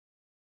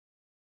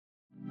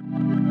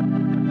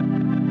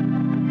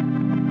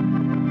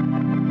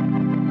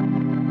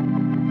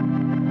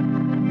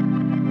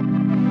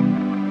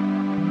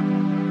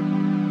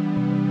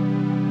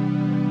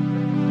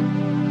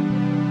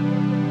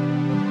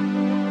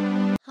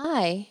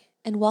Hi,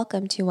 and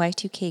welcome to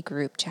Y2K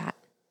Group Chat.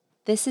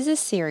 This is a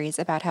series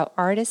about how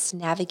artists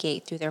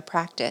navigate through their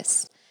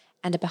practice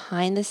and a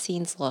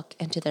behind-the-scenes look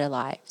into their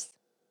lives.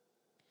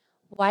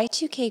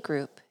 Y2K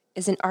Group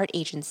is an art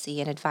agency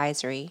and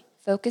advisory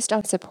focused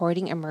on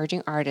supporting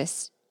emerging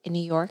artists in New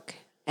York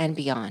and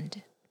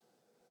beyond.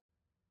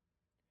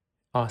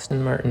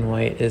 Austin Martin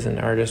White is an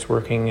artist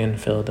working in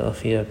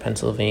Philadelphia,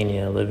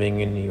 Pennsylvania, living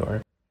in New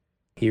York.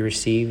 He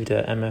received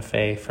a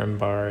MFA from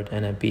Bard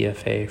and a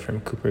BFA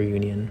from Cooper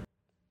Union.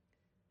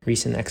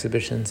 Recent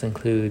exhibitions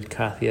include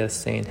Kathia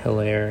St.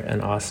 Hilaire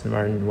and Austin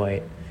Martin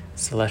White,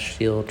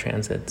 Celestial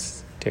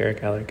Transits,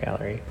 Derek Eller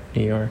Gallery,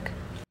 New York.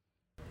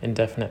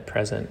 Indefinite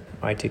Present,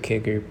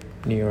 Y2K Group,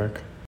 New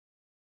York.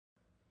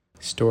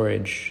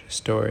 Storage,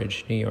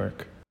 New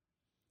York.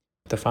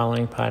 The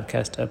following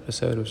podcast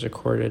episode was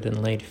recorded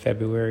in late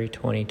February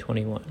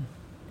 2021.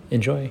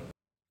 Enjoy.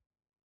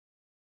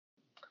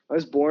 I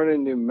was born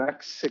in New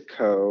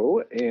Mexico,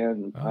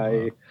 and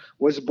I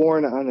was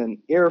born on an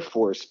Air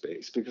Force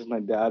base because my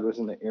dad was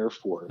in the Air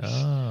Force.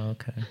 Oh,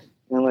 okay.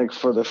 And like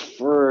for the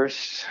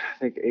first, I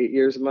think 8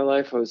 years of my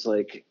life, I was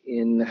like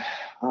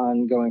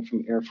going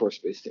from Air Force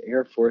base to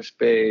Air Force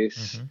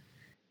base.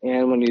 Mm-hmm.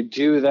 And when you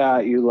do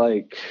that,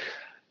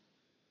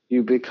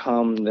 you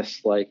become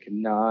this like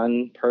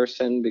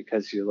non-person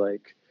because you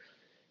like,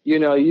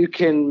 you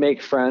can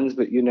make friends,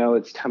 but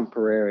it's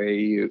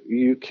temporary.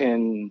 You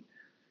can,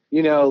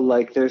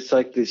 like there's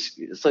like this,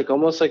 it's like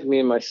almost like me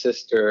and my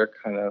sister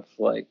kind of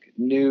like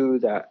knew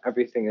that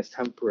everything is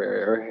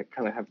temporary, or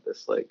kind of have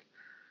this like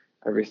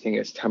everything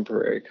is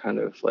temporary kind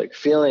of like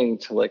feeling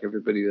to like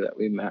everybody that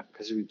we met,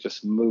 because we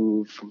just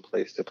moved from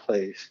place to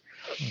place.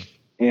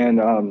 And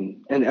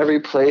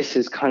every place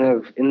is kind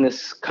of in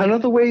this kind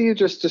of the way you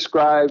just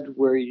described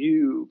where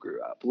you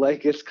grew up.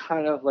 Like it's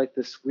kind of like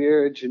this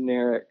weird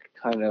generic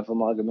kind of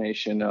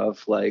amalgamation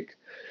of like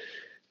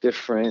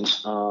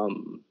different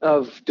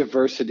of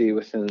diversity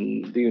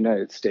within the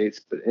United States,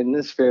 but in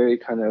this very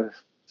kind of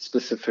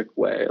specific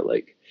way.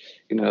 Like,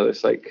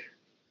 there's like,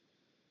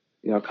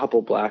 a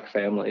couple Black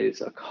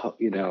families, a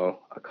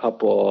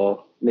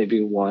couple,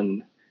 maybe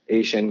one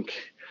Asian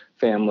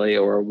family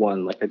or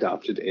one like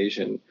adopted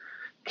Asian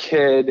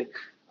kid,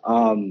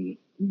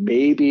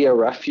 maybe a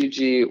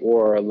refugee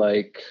or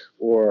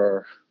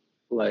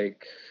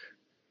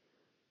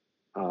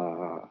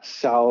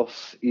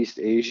Southeast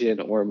Asian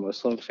or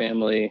Muslim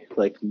family,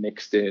 like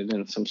mixed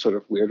in some sort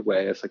of weird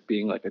way as like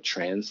being like a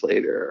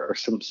translator or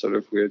some sort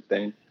of weird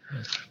thing.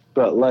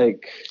 But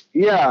like,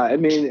 yeah, I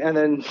mean, and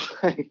then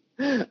like,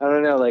 I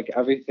don't know, like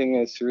everything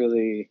is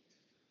really,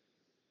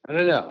 I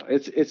don't know,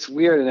 it's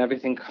weird, and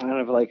everything kind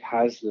of like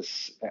has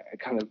this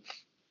kind of,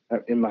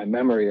 in my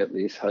memory at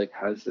least, like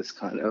has this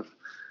kind of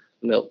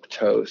milk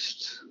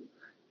toast,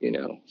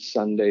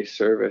 Sunday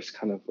service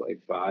kind of like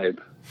vibe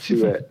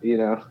to it,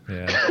 Yeah,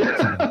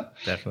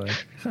 definitely.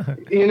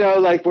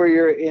 Like where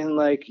you're in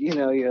like,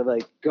 you're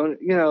like going,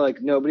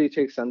 like nobody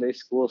takes Sunday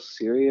school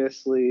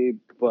seriously,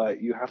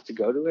 but you have to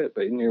go to it,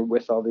 but you're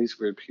with all these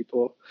weird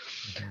people.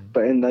 Mm-hmm.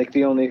 But in like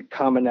the only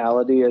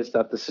commonality is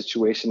that the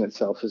situation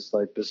itself is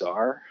like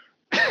bizarre.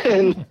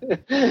 and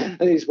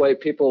these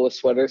white people with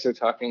sweaters are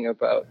talking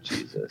about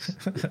Jesus.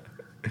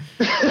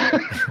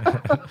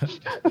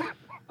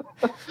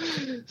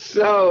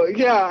 So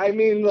yeah, I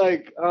mean,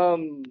 like,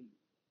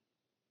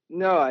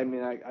 no, I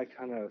mean, I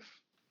kind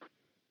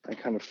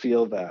of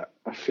feel that.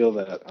 I feel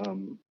that.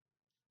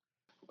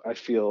 I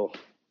feel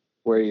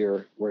where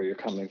you're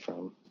coming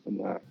from in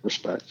that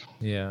respect.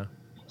 Yeah.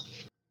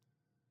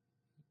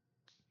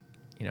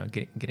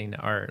 Getting to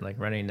art, like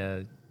running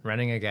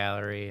a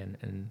gallery,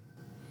 and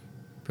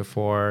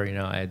before,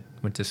 I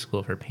went to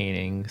school for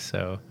painting,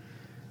 so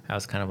I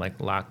was kind of like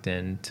locked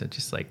in to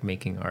just like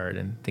making art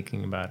and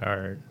thinking about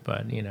art.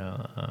 But,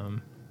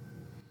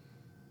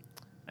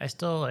 I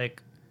still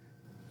like,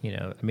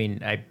 I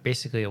mean, I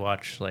basically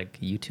watch like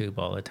YouTube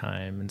all the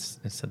time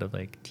instead of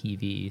like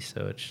TV.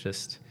 So it's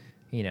just,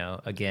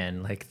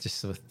 again, like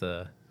just with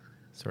the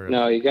sort of.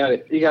 No, you got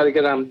to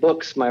get on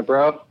books, my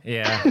bro.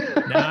 Yeah,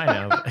 no, I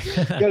know.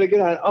 You got to get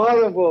on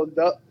Audible,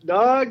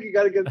 dog. You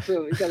got to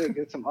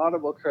get some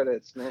Audible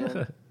credits,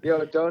 man.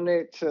 Yo,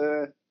 donate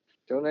to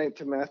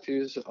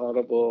Matthew's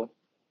Audible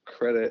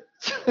credits.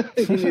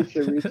 He needs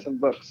to read some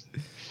books.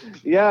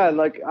 Yeah,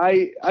 like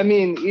I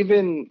mean,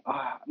 even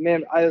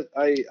man, I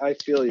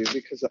feel you,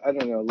 because I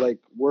don't know, like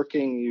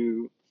working,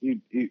 you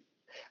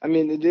I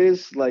mean, it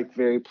is like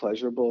very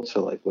pleasurable to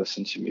like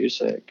listen to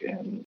music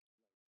and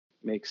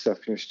make stuff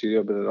in your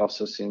studio, but it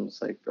also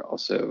seems like they're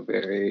also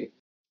very,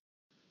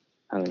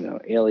 I don't know,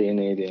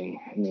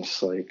 alienating, and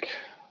just like,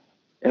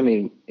 I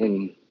mean,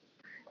 in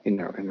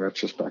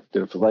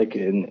retrospective, like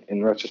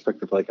in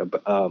retrospective, like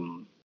a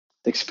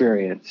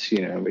experience,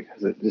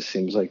 because it just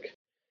seems like,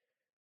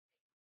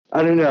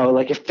 I don't know,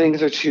 like if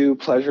things are too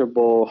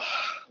pleasurable,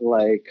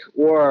 like,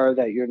 or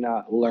that you're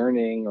not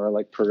learning or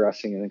like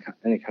progressing in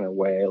any kind of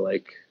way,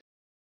 like,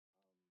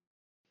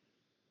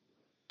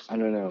 I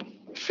don't know,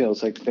 it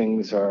feels like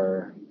things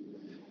are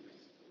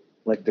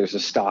like there's a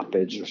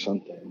stoppage or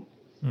something.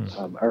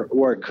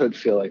 or it could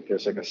feel like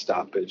there's like a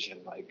stoppage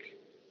in like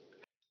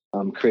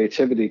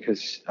creativity,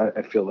 because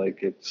I feel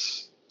like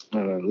it's, I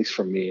don't know, at least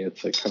for me,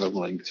 it's like kind of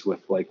linked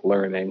with like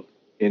learning,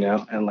 you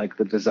know, and like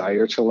the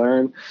desire to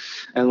learn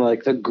and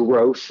like the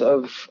growth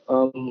of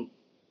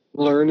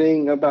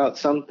learning about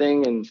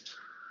something. And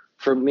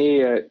for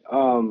me,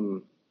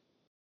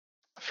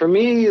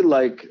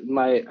 like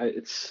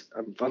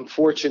I'm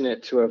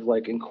fortunate to have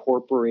like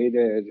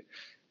incorporated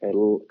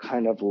a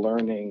kind of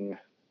learning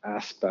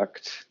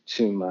aspect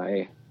to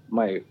my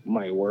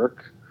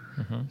work.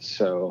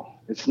 So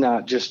it's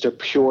not just a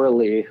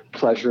purely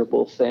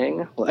pleasurable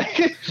thing.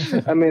 Like,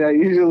 I mean, I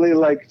usually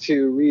like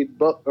to read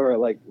book or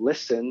like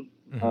listen,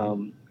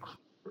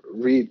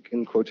 read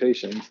in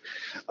quotations,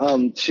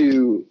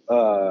 to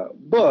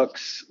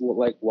books,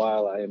 like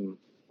while I'm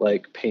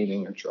like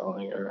painting or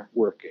drawing or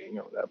working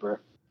or whatever.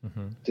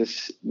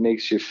 Just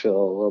makes you feel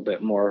a little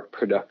bit more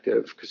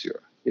productive because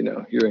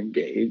you're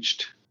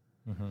engaged.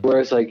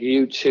 Whereas like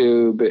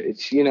YouTube,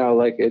 it's, you know,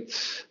 like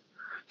it's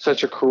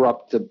such a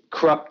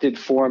corrupted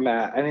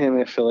format. I mean,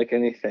 I feel like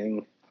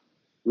anything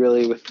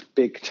really with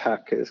big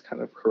tech is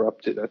kind of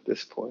corrupted at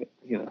this point,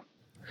 you know.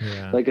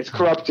 Yeah. Like it's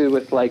corrupted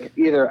with like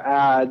either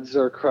ads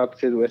or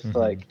corrupted with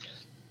like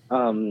I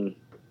don't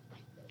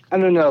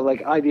know,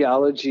 like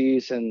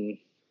ideologies and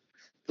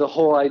the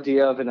whole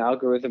idea of an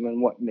algorithm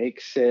and what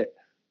makes it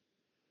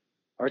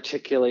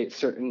articulate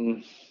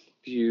certain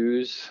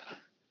views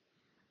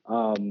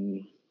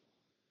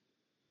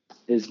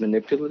is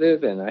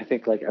manipulative. And I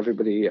think like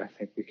everybody, I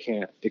think we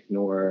can't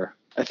ignore,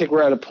 I think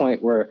we're at a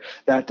point where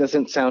that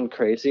doesn't sound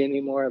crazy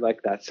anymore.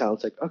 Like that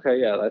sounds like, okay,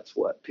 yeah, that's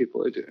what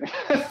people are doing.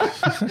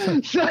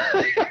 So,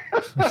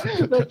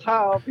 that's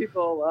how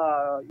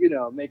people, you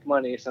know, make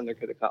money, send their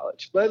kid to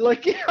college. But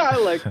like, yeah,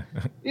 like,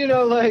 you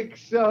know, like,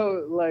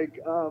 so like,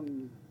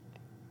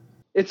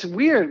 it's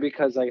weird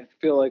because I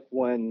feel like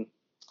when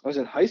I was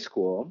in high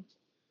school,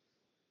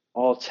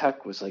 all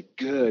tech was like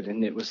good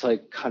and it was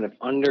like kind of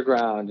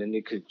underground and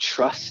you could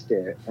trust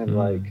it and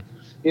like,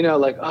 you know,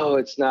 like, oh,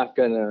 it's not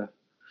gonna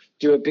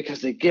do it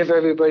because they give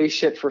everybody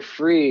shit for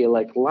free,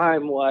 like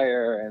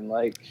LimeWire and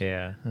like,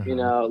 you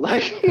know,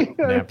 like, you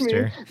know Napster. what I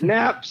mean?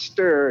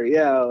 Napster,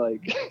 yeah,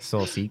 like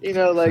SoulSeek. you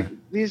know, like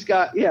these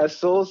guys, yeah,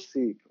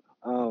 SoulSeek.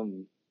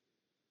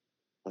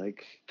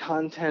 Like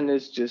content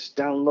is just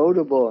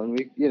downloadable and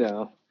we, you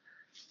know,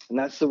 and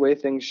that's the way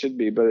things should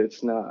be, but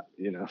it's not,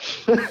 you know.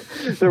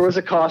 There was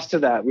a cost to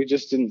that. We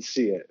just didn't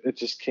see it. It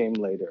just came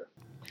later.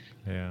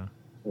 Yeah.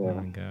 Yeah. Oh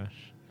my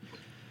gosh.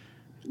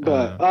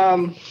 But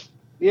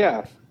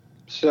yeah.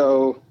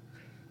 So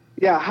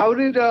yeah, how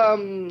did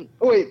oh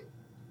wait,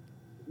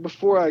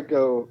 before I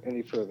go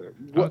any further,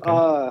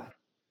 Okay.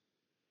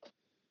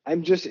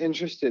 I'm just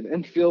interested,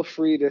 and feel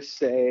free to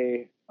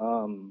say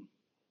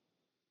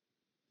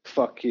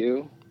fuck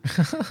you.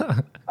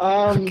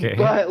 Okay.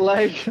 But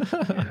like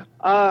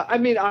I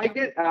mean, I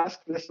get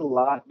asked this a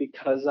lot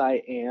because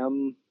I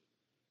am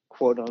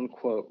quote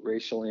unquote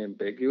racially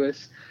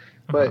ambiguous,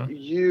 but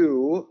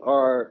you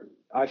are,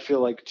 I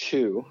feel like,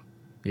 too.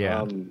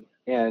 Yeah.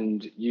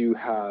 And you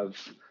have,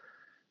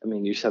 I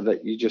mean, you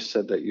just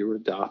said that you were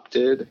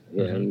adopted.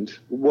 And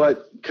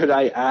what could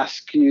I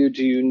ask you?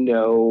 Do you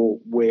know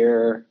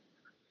where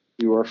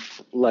you are,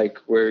 like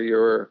where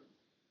you're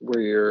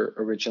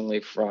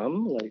originally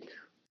from? Like,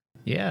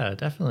 Yeah,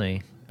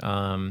 definitely.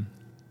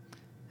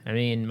 I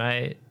mean,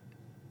 my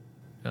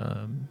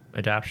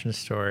adoption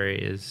story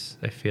is,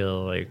 I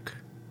feel like,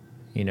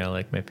 you know,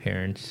 like my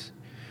parents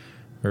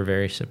were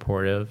very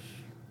supportive.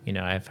 You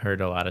know, I've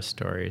heard a lot of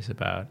stories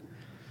about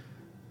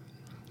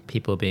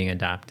people being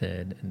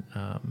adopted and,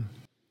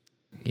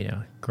 you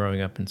know,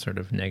 growing up in sort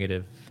of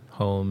negative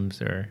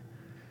homes or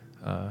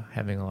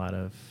having a lot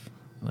of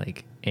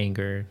like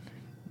anger,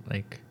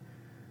 like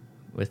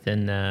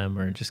within them,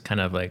 or just kind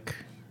of like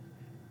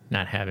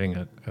not having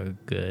a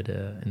good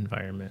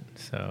environment.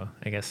 So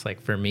I guess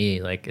like for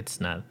me, like it's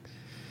not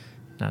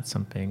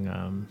something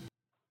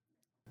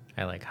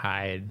I like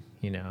hide,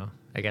 you know.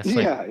 I guess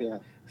like yeah.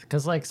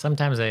 because like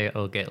sometimes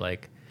I'll get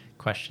like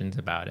questions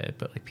about it,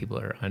 but like people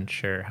are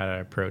unsure how to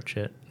approach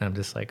it. And I'm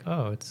just like,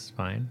 oh, it's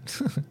fine.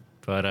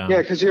 But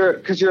yeah, because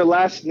your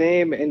last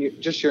name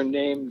and just your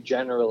name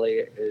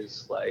generally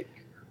is like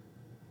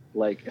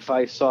if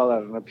I saw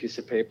that on a piece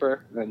of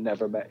paper and I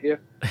never met you,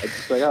 I'd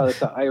just be like, oh,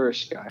 that's an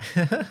Irish guy.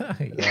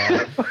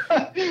 Yeah.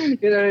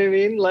 You know what I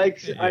mean?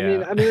 Like, Yeah.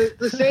 I mean,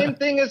 the same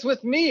thing is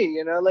with me,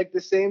 you know, like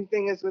the same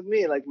thing is with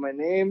me. Like my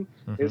name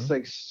is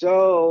like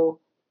so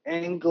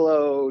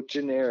Anglo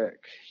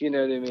generic, you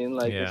know what I mean?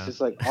 Like it's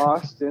just like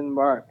Austin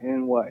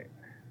Martin White,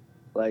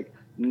 like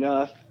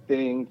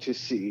nothing to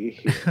see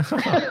here.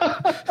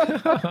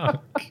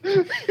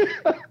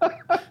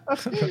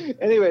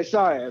 Anyway,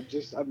 sorry,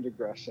 I'm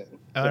digressing.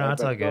 Oh, no,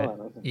 it's all good.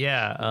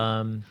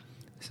 Yeah.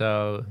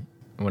 So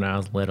when I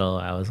was little,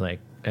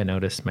 I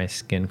noticed my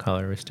skin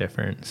color was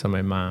different. So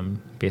my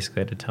mom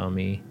basically had to tell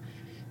me,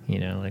 you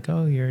know, like,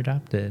 oh, you're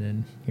adopted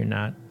and you're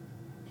not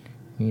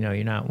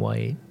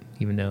white,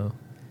 even though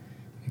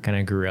I kind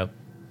of grew up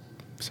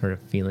sort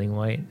of feeling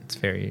white. It's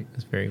very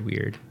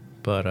weird.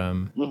 But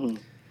Mm-hmm.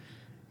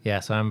 yeah,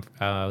 so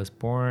I was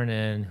born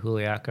in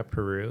Juliaca,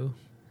 Peru,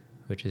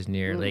 which is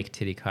near Lake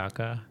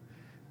Titicaca,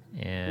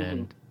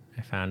 and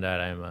I found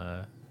out I'm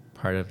a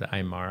part of the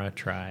Aymara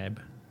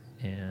tribe,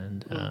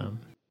 and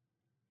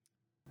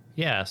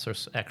yeah, so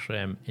actually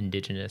I'm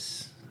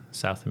indigenous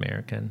South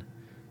American,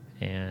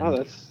 and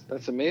Oh,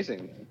 that's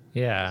amazing, man.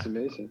 yeah. That's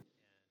amazing.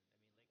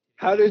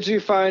 How did you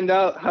find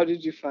out? How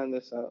did you find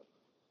this out?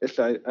 If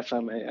I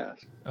may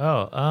ask.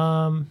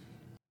 Oh,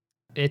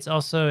 it's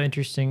also an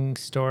interesting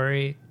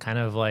story, kind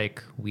of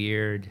like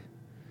weird.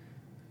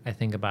 I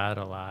think about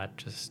it a lot.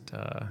 Just,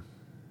 I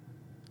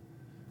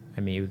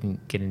mean, we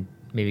can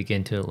maybe get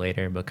into it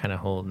later, but kind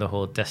of the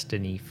whole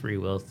destiny, free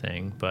will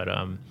thing. But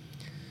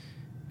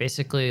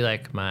basically,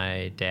 like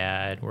my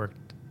dad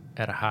worked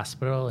at a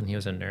hospital and he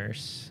was a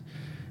nurse,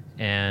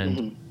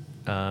 and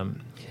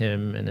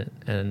him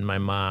and my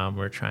mom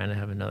were trying to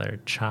have another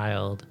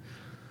child,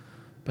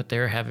 but they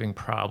were having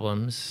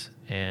problems.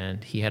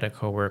 And he had a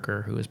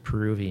coworker who was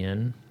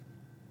Peruvian,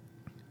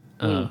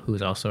 who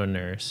was also a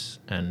nurse.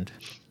 And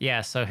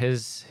yeah, so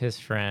his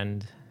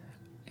friend,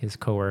 his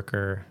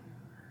coworker,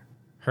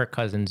 her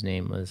cousin's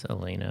name was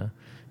Elena,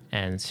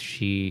 and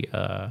she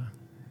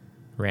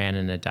ran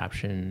an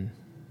adoption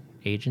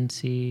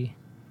agency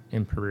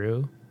in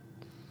Peru.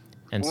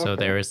 And so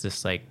there was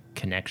this like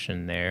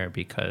connection there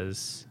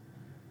because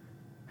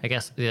I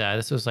guess, yeah,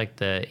 this was like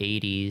the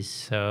 80s.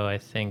 So I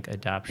think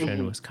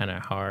adoption was kind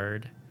of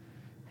hard.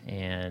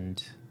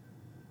 And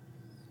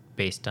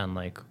based on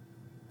like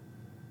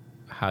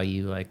how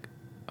you like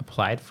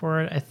applied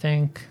for it, I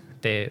think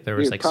there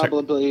was like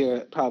probably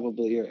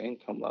your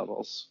income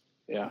levels.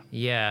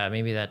 Yeah,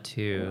 maybe that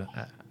too.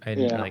 I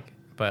didn't like,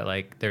 but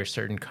like there are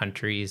certain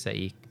countries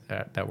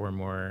that were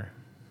more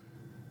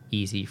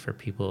easy for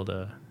people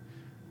to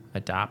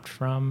adopt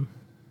from.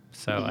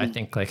 So I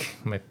think like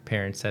my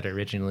parents said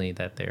originally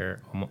that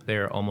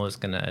they're almost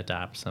gonna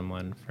adopt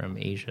someone from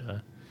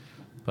Asia,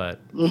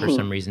 but for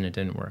some reason it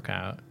didn't work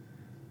out.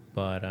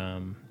 But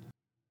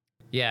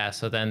yeah,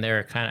 so then they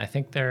were I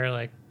think they're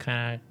like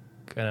kind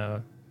of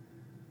gonna,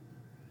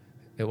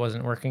 it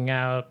wasn't working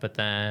out, but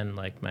then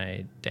like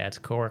my dad's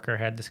coworker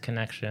had this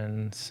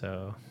connection,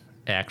 so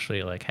it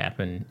actually like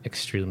happened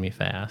extremely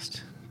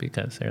fast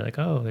because they're like,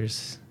 oh,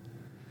 there's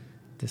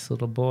this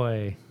little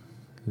boy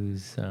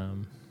who's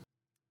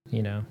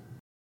you know,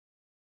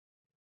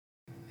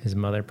 his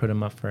mother put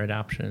him up for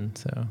adoption.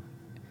 So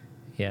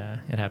yeah,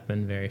 it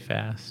happened very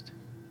fast.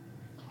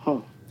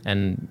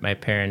 And my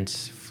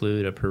parents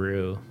flew to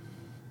Peru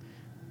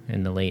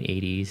in the late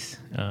 80s,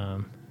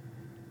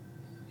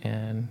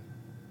 and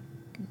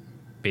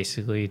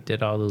basically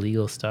did all the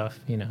legal stuff,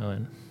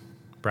 and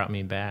brought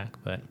me back.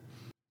 But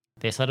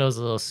they said it was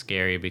a little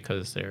scary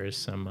because there was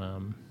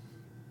some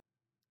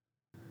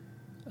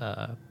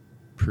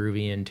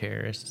Peruvian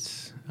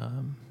terrorists,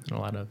 and a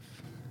lot of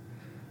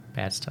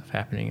bad stuff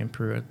happening in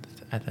Peru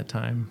at that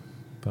time.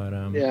 But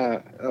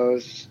yeah, it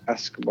was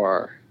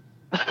Escobar.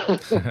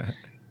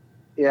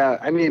 Yeah,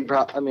 I mean,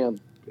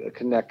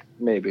 connect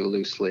maybe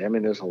loosely. I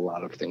mean, there's a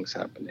lot of things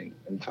happening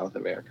in South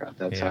America at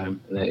that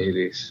time in the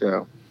 80s,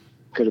 so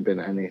could have been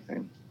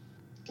anything.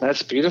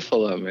 That's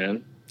beautiful though,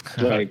 man.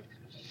 Like,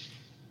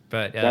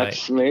 but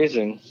that's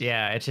amazing.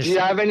 Yeah, it's just. Do you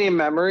have any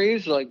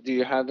memories?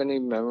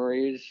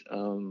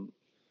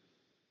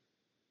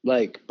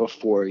 Like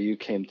before you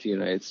came to the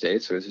United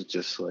States, or is it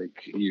just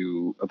like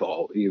you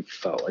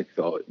felt like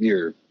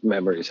your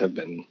memories have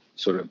been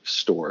sort of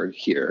stored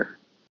here?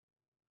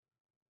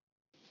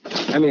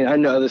 I mean, I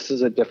know this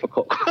is a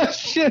difficult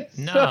question.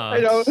 No, so I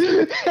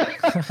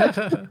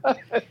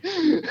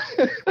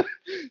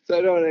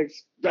don't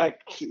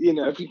expect,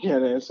 if you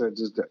can't answer,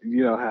 just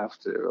you don't have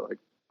to. Like,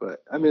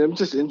 but I mean, I'm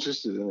just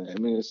interested in it. I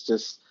mean,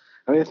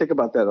 I think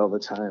about that all the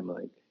time.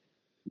 Like,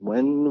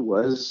 when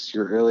was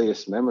your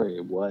earliest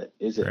memory? What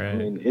is it? Right. I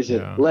mean, is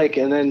it like,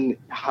 and then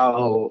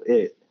how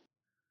it,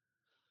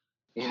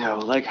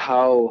 like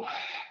how,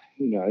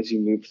 as you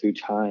move through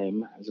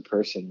time as a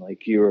person,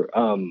 like your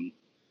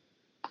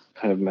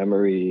kind of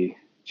memory,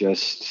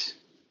 just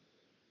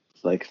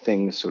like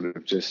things sort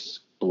of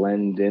just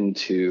blend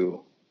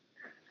into,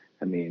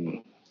 I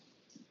mean,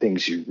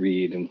 things you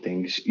read and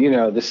things,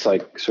 this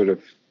like sort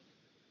of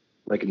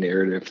like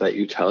narrative that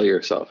you tell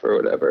yourself or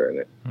whatever.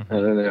 And I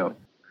don't know.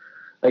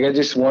 Like, I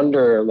just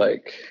wonder,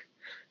 like,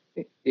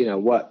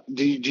 what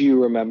do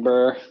you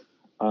remember?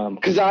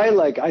 Because I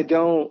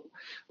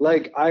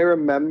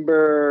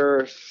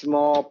remember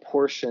small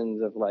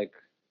portions of like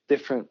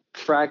different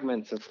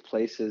fragments of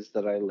places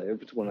that I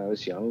lived when I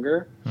was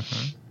younger,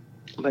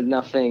 but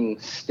nothing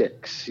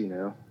sticks,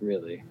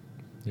 really.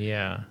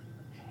 Yeah.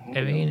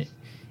 I mean,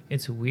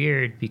 it's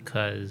weird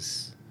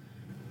because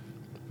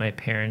my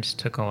parents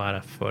took a lot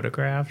of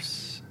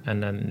photographs,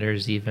 and then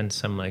there's even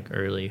some like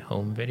early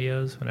home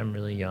videos when I'm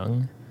really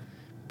young,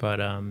 but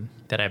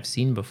that I've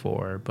seen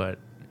before, but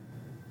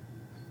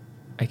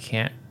I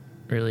can't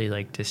really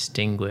like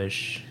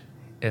distinguish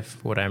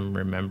if what I'm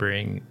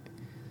remembering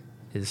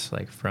is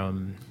like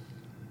from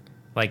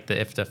like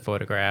if the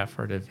photograph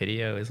or the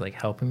video is like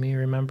helping me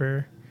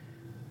remember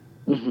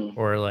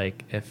or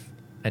like if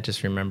I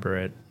just remember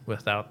it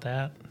without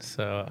that.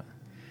 So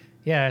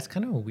yeah, it's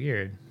kind of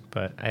weird,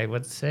 but I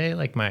would say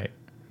like my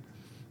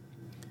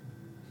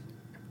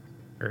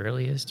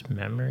earliest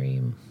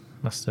memory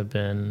must have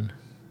been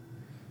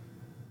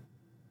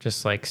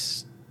just like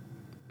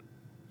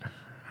I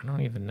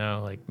don't even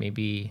know, like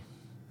maybe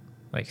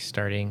like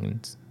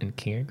starting in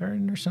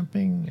kindergarten or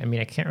something. I mean,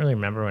 I can't really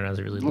remember when I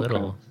was really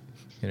little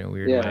in a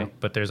weird way,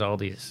 but there's all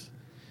these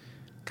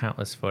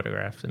countless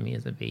photographs of me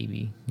as a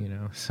baby, you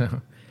know,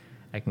 so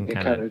I can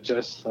kind of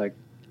just like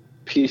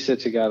piece it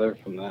together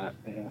from that.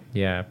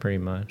 Yeah, pretty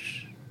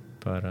much.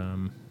 But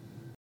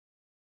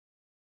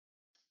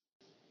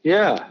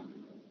yeah.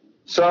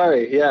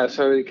 Sorry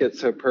to get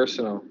so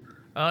personal.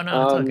 Oh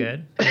no, it's all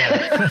good.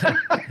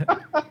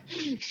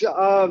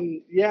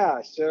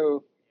 Yeah.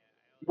 So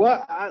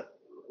what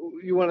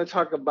you want to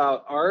talk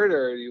about art,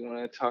 or do you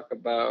want to talk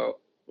about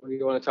what do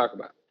you want to talk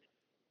about?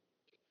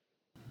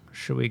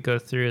 Should we go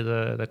through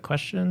the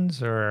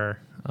questions, or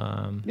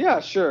Yeah,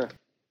 sure.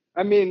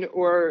 I mean,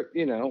 or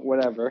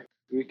whatever.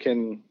 It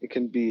can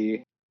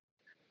be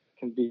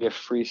a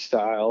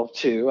freestyle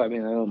too. I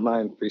mean, I don't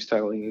mind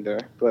freestyling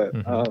either, but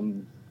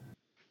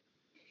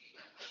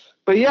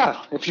but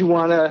yeah, if you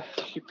wanna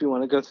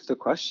go through the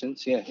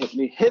questions, yeah,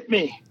 hit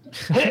me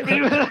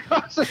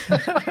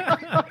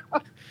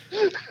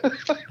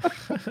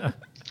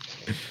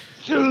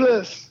do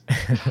this.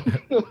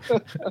 All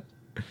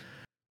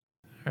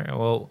right,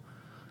 well,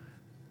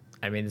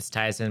 I mean, this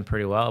ties in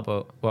pretty well,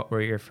 but what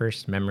were your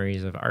first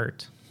memories of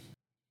art?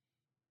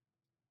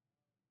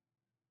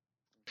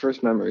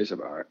 First memories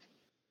of art.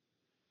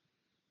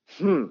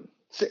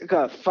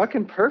 God,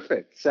 fucking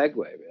perfect segue,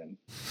 man.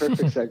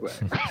 Perfect segue.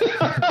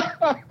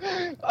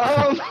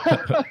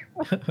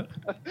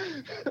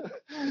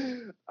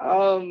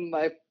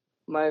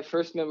 My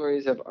first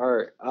memories of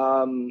art.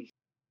 I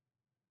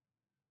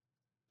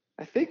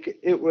think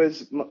it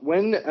was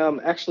when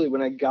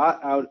I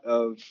got out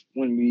of,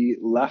 when we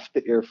left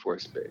the Air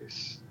Force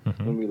Base,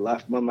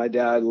 when my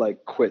dad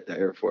like quit the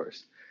Air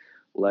Force,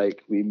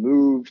 like we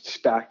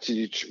moved back to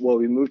Detroit. Well,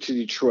 we moved to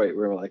Detroit,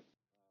 where like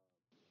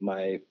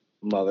my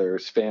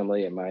mother's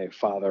family and my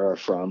father are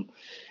from.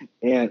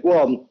 And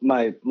well,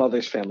 my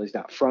mother's family's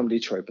not from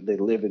Detroit, but they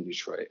live in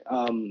Detroit.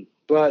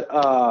 But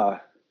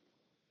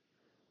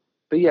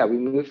yeah, we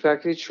moved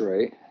back to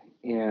Detroit,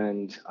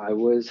 and I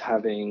was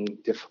having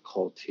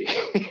difficulty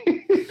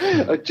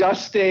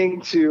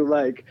adjusting to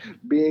like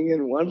being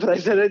in one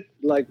place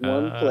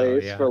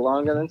for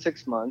longer than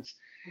 6 months.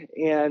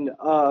 And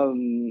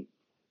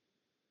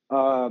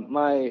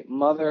my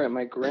mother and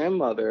my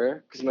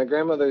grandmother, because my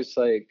grandmother's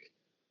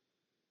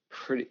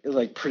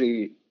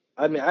pretty.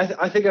 I mean,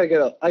 I think I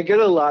get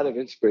a lot of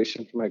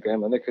inspiration from my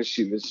grandmother, because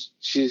she's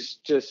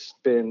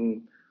just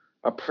been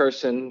a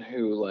person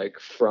who like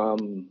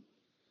from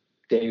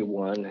day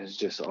one has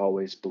just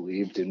always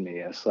believed in me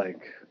as like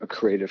a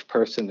creative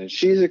person, and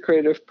she's a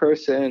creative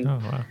person.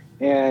 Oh, wow.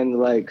 And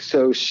like,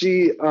 so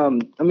she I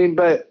mean,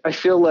 but I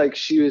feel like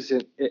she was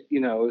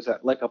was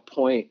at like a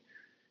point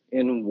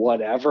in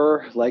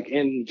whatever, like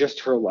in just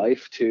her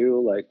life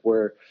too, like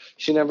where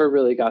she never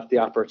really got the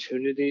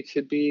opportunity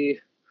to be,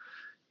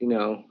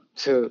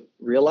 to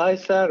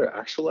realize that or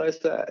actualize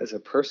that as a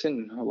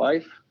person in her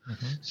life.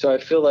 So I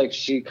feel like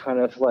she kind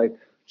of like,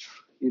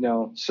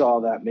 saw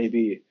that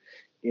maybe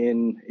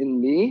in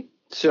me.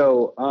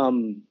 So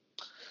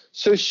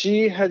so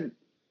she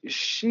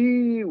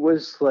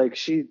was like,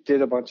 she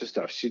did a bunch of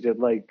stuff. She did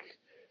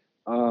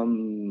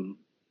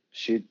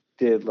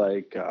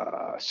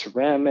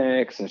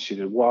ceramics, and she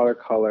did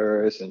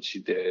watercolors, and she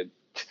did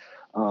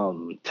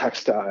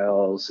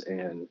textiles,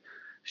 and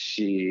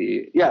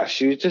she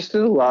just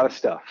did a lot of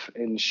stuff.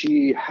 And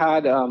she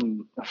had a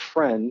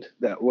friend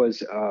that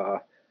was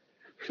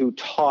who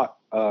taught,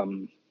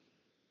 and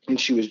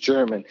she was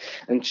German,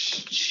 and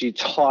she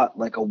taught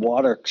like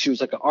she was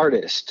like an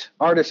artist,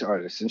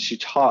 and she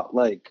taught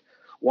like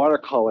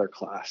watercolor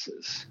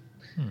classes.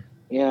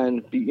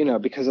 And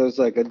because I was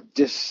like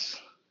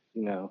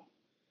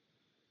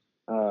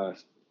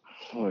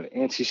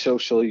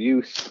antisocial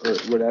youth, or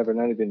whatever,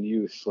 not even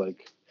youth,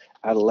 like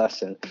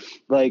adolescent,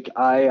 like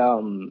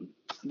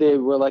they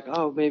were like,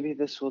 oh, maybe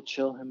this will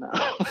chill him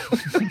out.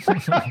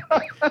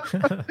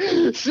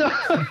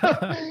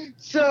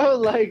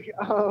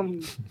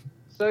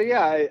 So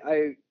yeah,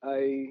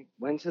 I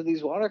went to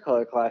these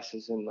watercolor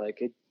classes, and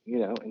like it,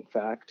 in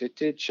fact, it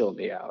did chill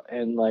me out.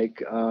 And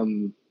like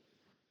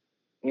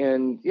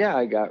and yeah,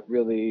 I got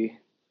really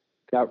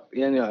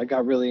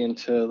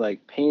into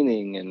like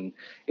painting, and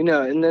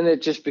and then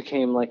it just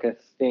became like a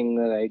thing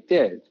that I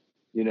did,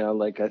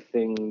 like a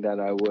thing that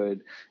I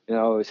would, I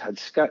always had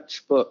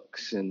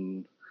sketchbooks,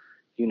 and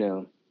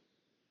and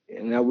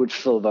I would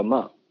fill them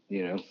up,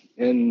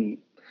 and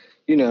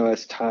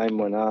as time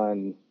went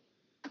on,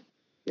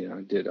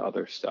 I did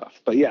other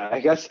stuff. But yeah, I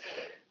guess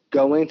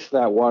going to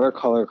that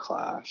watercolor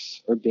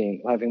class, or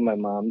having my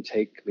mom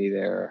take me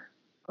there,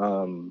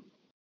 I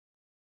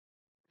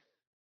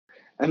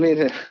mean,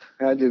 it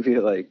had to be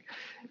like,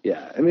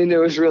 yeah, I mean, it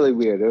was really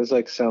weird. It was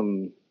like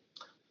some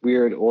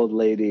weird old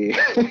lady,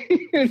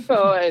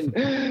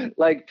 and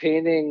like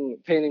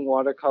painting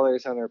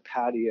watercolors on her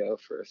patio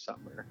for a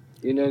summer.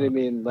 You know what I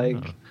mean? Like,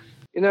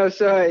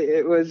 so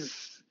it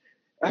was,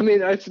 I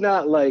mean, it's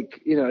not like,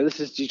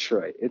 this is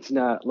Detroit. It's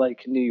not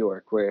like New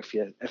York, where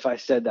if I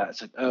said that,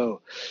 it's like,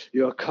 oh,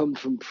 you come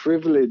from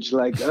privilege.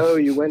 Like, oh,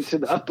 you went to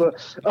the upper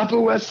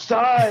West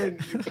Side,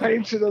 you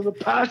painted on the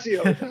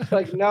patio.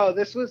 Like, no,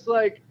 this was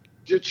like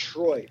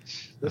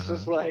Detroit. This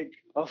was like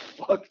a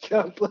fucked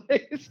up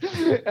place,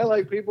 and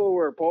like people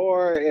were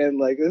poor, and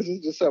like this is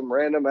just some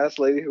random ass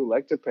lady who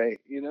liked to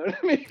paint. You know what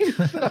I mean?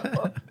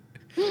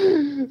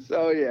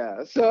 So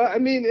yeah. So I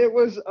mean, it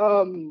was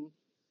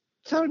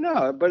So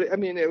no, but I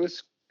mean, it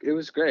was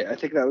great. I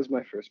think that was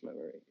my first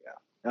memory. Yeah.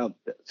 Now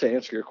to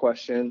answer your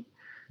question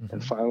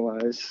and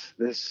finalize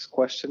this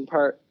question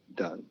part,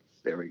 done.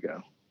 There we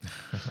go.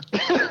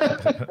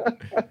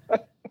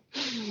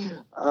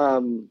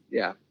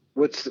 Yeah.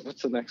 What's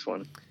the next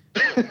one?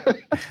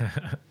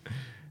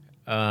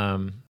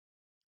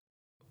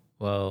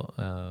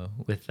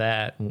 With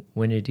that,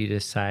 when did you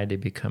decide to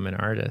become an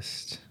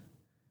artist?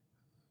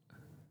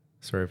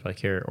 Sort of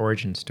like your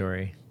origin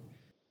story.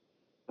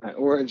 My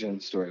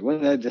origin story.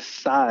 When did I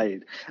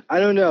decide?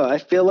 I don't know. I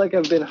feel like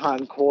I've been hot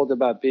and cold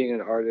about being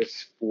an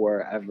artist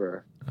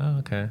forever. Oh,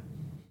 okay.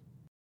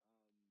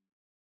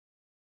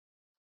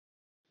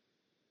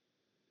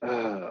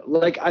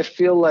 Like, I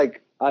feel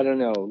like, I don't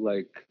know,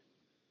 like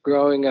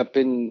growing up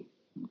in,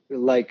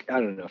 like, I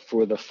don't know,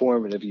 for the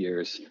formative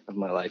years of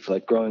my life,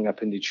 like growing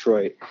up in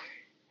Detroit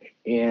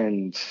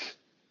and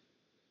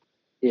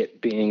it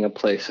being a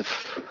place of,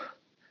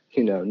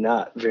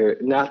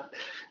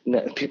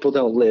 people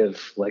don't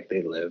live like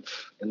they live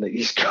in the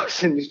East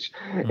Coast in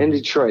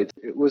Detroit.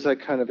 It was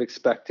like kind of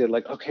expected,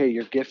 like, okay,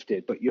 you're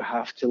gifted, but you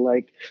have to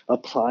like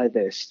apply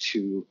this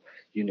to,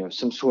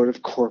 some sort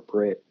of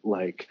corporate,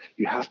 like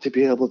you have to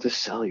be able to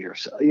sell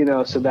yourself,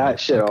 so that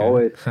shit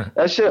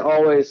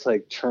always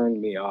like turned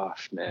me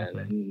off, man.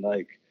 And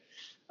like,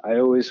 I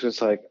always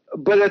was like,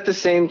 but at the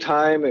same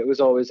time, it was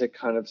always like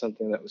kind of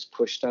something that was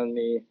pushed on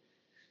me.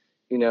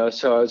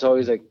 So I was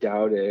always like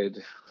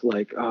doubted,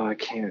 like, oh, I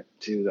can't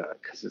do that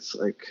because it's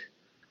like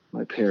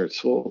my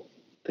parents will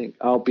think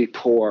I'll be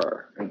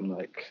poor and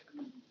like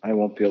I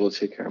won't be able to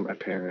take care of my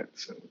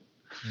parents and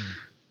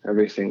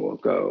everything will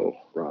go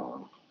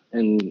wrong.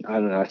 And I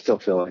don't know, I still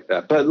feel like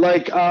that. But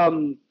like,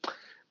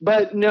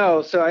 but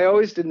no, so I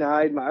always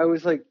denied I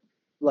was like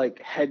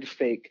head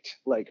faked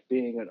like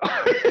being an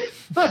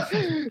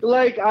artist.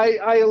 Like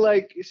I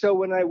like, so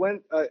when I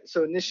went,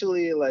 so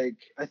initially, like,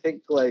 I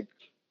think like,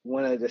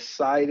 when I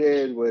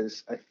decided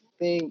was, I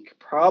think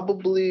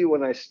probably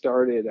when I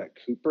started at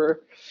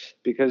Cooper,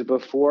 because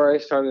before I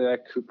started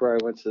at Cooper,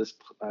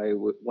 I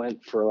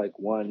went for like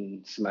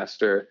one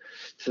semester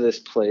to this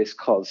place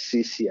called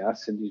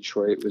CCS in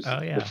Detroit, which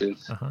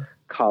is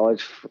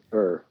College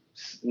for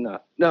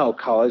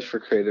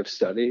Creative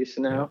Studies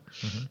now.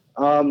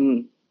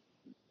 And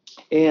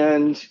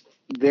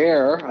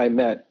there I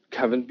met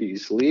Kevin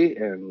Beasley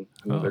and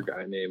another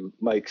guy named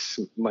Mike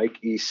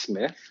E.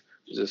 Smith,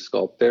 who's a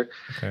sculptor.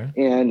 Okay.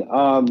 And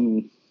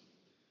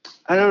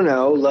I don't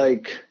know,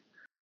 like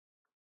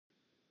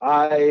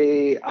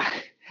I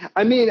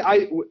mean,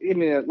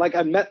 like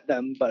I met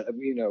them, but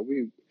we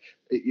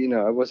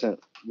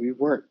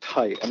weren't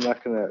tight. I'm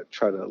not gonna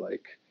try to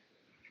like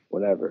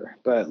whatever,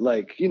 but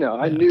like,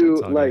 I knew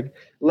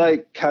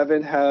like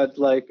Kevin had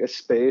like a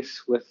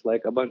space with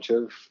like a bunch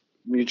of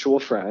mutual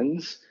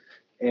friends,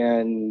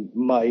 and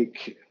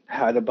Mike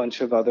had a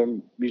bunch of other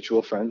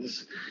mutual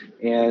friends,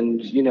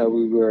 and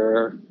we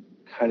were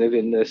kind of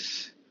in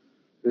this.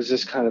 There's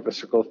this kind of a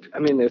circle.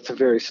 It's a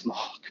very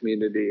small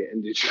community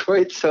in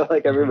Detroit, so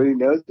like everybody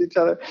knows each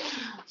other.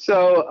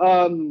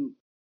 So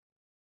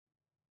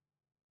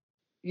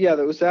yeah,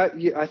 there was that.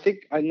 I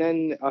think, and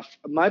then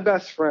my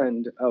best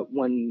friend,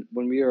 when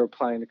we were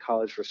applying to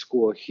college for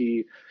school,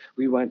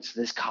 we went to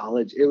this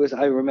college.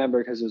 I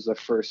remember because it was the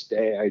first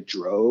day I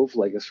drove,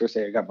 like this first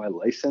day I got my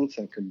license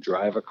and could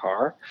drive a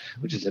car,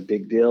 which is a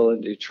big deal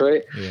in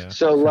Detroit. Yeah.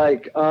 So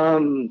like,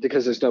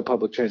 because there's no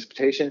public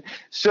transportation.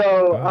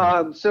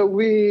 So, so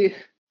we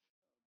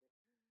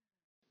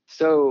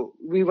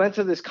went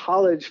to this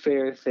college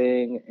fair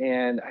thing,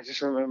 and I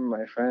just remember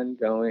my friend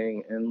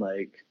going and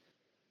like,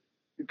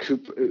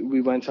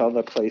 we went to all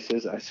the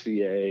places,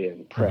 SVA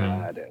and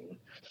Pratt and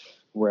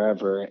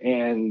wherever,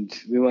 and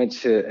we went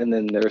to, and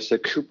then there's a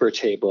Cooper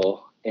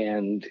table,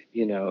 and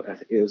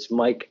it was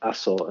Mike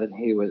Essel, and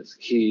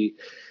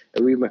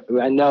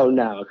I know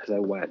now because I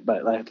went,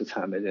 but at the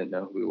time I didn't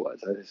know who he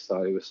was. I just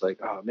thought he was like,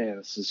 oh man,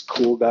 this is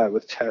cool guy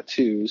with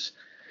tattoos,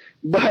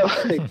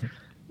 but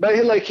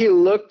like he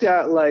looked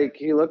at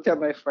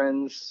my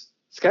friend's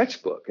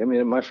sketchbook.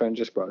 My friend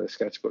just brought a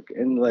sketchbook,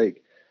 and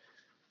like,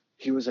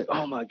 he was like,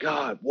 oh my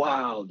God,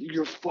 wow,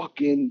 you're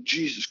fucking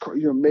Jesus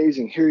Christ, you're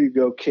amazing. Here you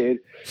go, kid.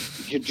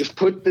 You just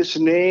put this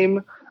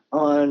name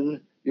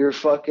on your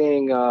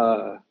fucking,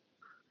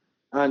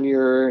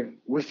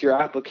 with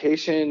your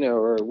application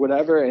or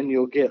whatever, and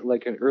you'll get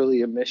like an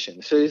early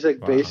admission. So he's like,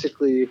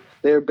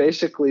 they're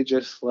basically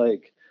just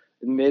like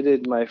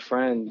admitted my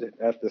friend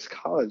at this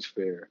college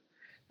fair.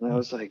 And I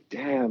was like,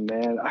 damn,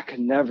 man, I could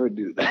never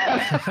do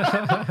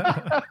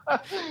that.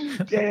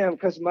 Damn,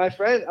 because my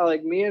friend,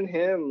 like me and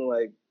him,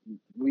 like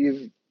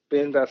we've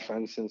been best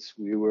friends since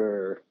we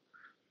were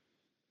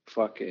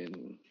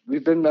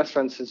we've been best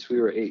friends since we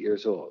were 8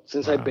 years old,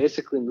 since I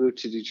basically moved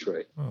to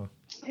Detroit.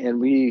 And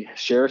we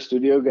share a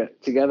studio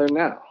together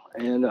now.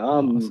 And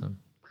awesome.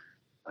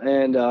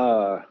 And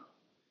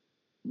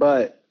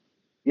but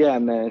yeah,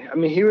 man, I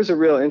mean, he was a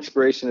real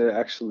inspiration to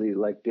actually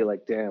like be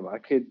like, damn, I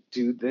could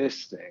do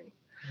this thing.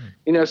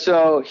 You know,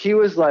 so he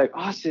was like,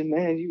 Austin,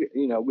 man,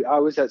 I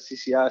was at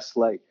CCS,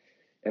 like,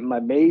 and my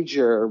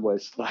major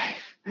was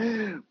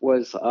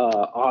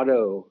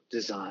auto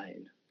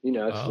design. You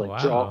know,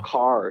 it's draw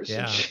cars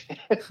and shit.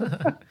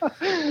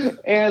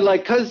 And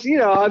like, cause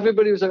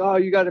everybody was like, oh,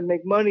 you got to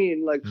make money,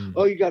 and like,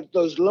 oh, you got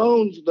those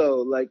loans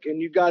though, like,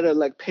 and you got to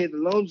like pay the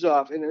loans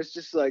off, and it's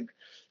just like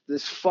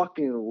this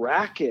fucking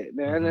racket,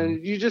 man.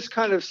 And you just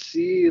kind of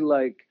see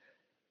like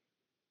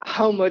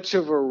how much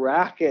of a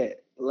racket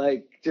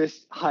like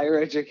just higher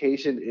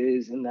education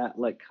is in that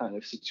like kind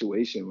of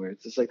situation where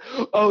it's just like,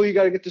 oh, you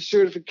got to get the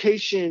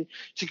certification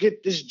to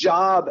get this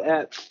job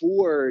at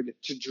Ford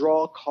to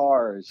draw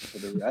cars for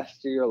the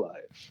rest of your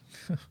life,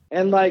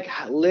 and like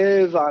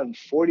live on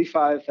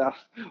 $45,000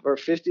 or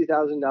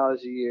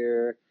 $50,000 a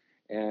year.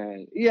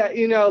 And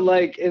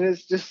like, and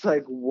it's just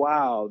like,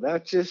 wow,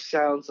 that just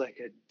sounds like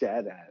a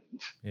dead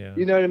end. Yeah.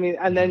 You know what I mean?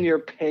 And then you're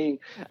paying,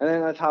 and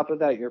then on top of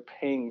that, you're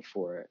paying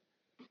for it.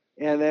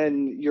 And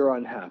then you're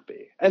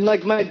unhappy. And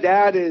like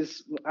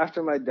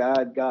after my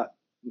dad got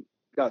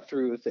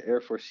through with the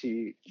Air Force,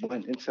 he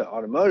went into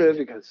automotive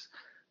because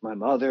my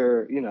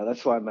mother,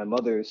 that's why my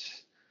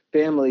mother's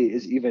family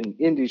is even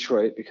in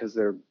Detroit, because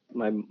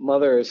my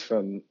mother is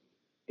from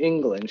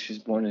England. She's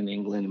born in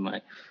England.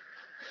 And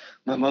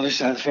my mother's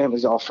side of the family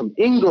is all from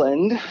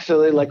England. So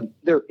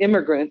they're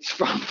immigrants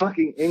from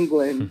fucking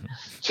England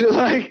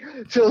and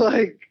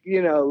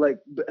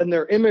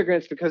they're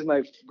immigrants because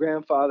my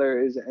grandfather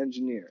is an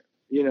engineer,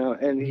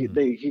 and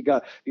he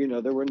got,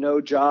 there were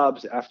no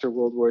jobs after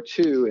World War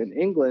II in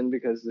England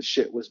because the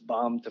shit was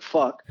bombed to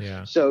fuck.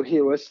 Yeah. So he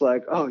was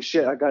like, oh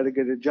shit, I got to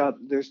get a job.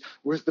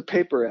 Where's the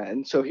paper at?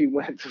 And so he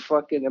went to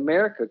fucking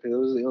America because it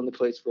was the only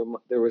place where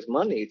there was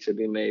money to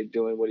be made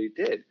doing what he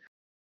did.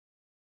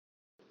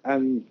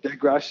 I'm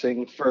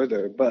digressing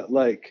further, but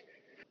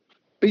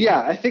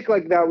yeah, I think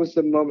like that was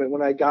the moment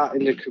when I got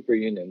into Cooper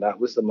Union. That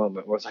was the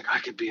moment where I was like, I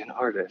could be an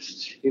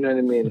artist. You know what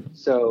I mean?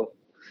 So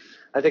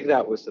I think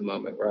that was the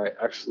moment where I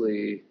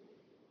actually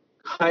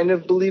kind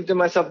of believed in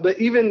myself. But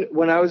even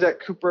when I was at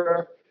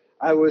Cooper,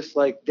 I was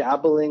like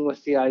dabbling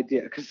with the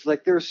idea, because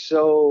like there's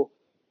so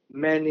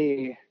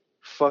many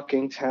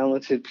fucking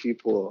talented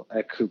people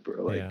at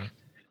Cooper.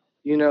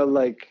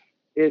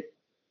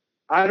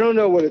 I don't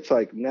know what it's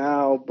like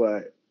now,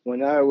 but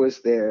when I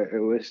was there, it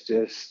was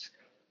just,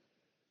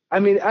 I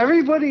mean,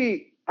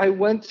 everybody I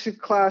went to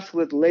class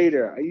with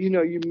later, you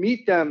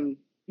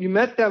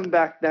met them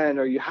back then,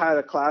 or you had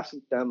a class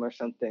with them or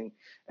something,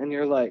 and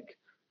you're like,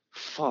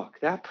 fuck,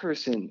 that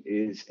person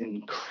is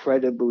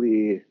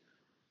incredibly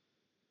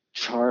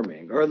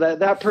charming, or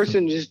that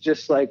person is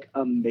just like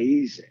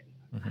amazing.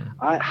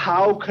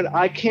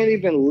 I can't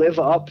even live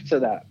up to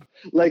that.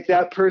 Like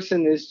that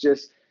person is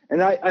just,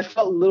 and I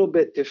felt a little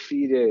bit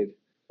defeated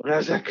when I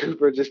was at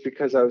Cooper, just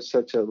because I was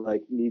such a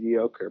like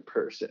mediocre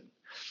person.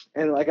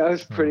 And like I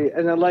was pretty,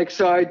 and then like,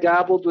 so I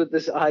dabbled with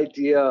this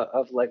idea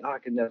of like, oh, I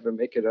could never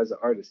make it as an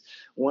artist.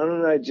 Why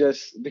don't I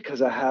just,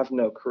 because I have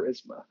no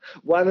charisma,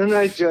 why don't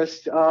I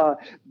just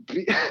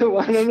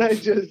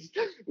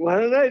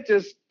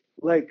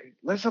like,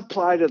 let's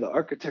apply to the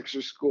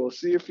architecture school,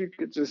 see if you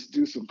could just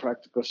do some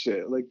practical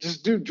shit, like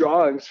just do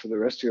drawings for the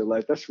rest of your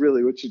life. That's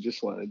really what you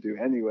just want to do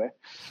anyway.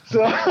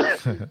 So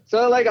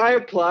like I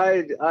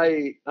applied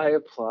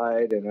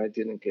and I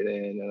didn't get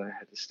in, and I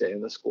had to stay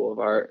in the School of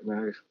Art. And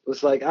I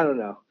was like, I don't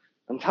know,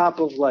 on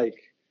top of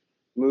like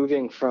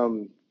moving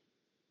from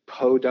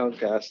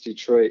Podunk-ass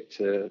Detroit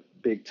to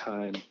big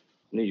time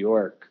New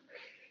York,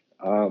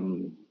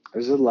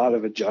 there's a lot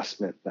of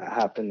adjustment that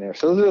happened there.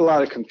 So there's a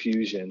lot of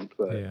confusion,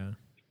 but yeah.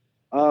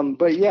 I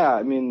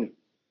mean,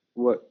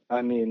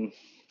 I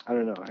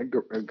don't know.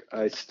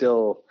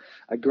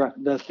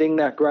 The thing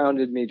that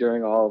grounded me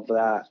during all of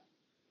that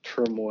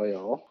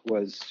turmoil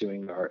was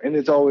doing art, and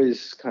it's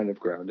always kind of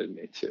grounded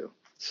me too.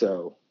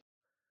 So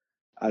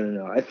I don't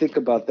know. I think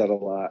about that a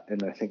lot,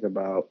 and I think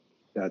about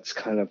that's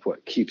kind of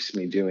what keeps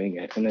me doing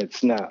it. And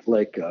it's not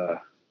like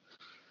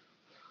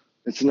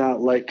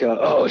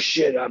oh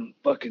shit, I'm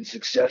fucking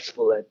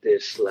successful at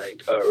this.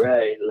 Like, all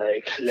right,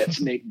 like,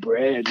 let's make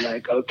bread.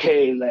 Like,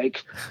 okay,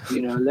 like,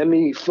 let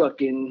me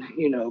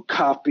fucking,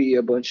 copy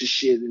a bunch of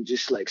shit and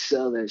just like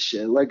sell that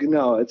shit. Like,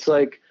 no, it's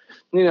like,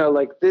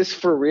 like this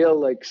for real,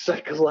 like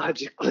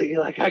psychologically,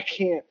 like I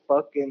can't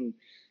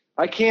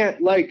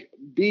like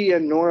be a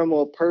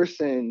normal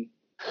person.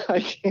 I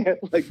can't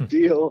like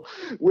deal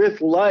with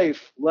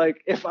life.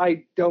 Like if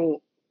I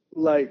don't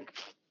like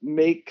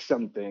make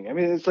something. I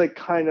mean, it's like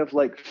kind of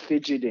like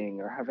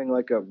fidgeting or having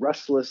like a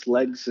restless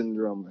leg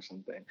syndrome or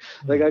something.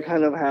 Like I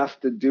kind of have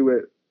to do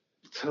it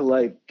to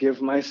like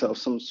give myself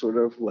some sort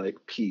of like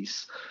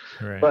peace.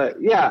 Right.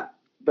 But yeah,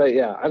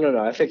 I don't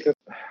know. I think that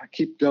I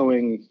keep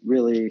going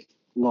really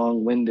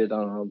long-winded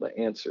on all the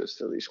answers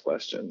to these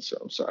questions, so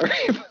I'm sorry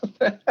about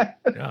that.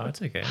 No,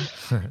 it's okay.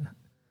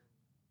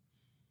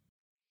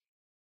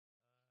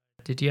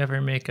 Did you ever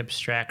make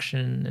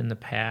abstraction in the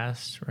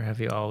past, or have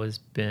you always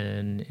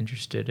been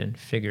interested in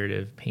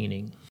figurative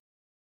painting?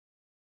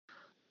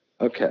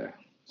 Okay,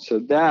 so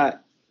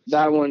that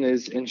one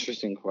is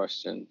interesting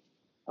question.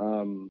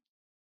 I've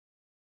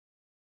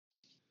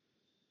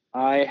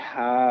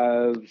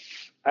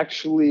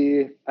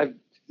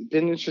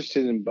been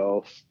interested in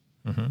both,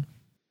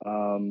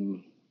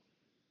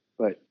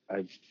 but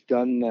I've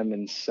done them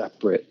in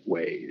separate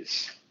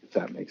ways, if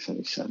that makes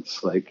any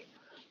sense. Like,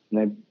 and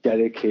I've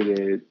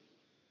dedicated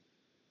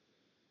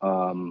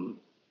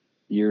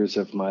years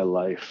of my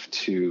life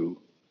to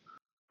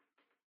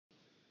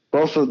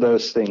both of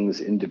those things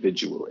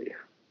individually,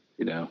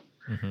 you know?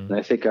 And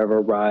I think I've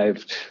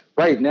arrived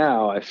right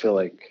now, I feel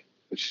like,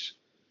 which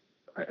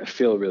I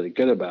feel really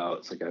good about.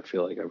 It's like I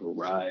feel like I've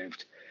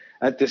arrived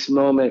at this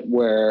moment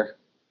where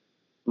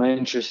my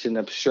interest in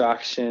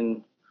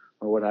abstraction,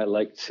 or what I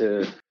like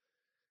to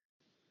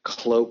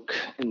cloak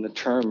in the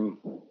term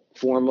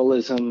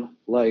formalism,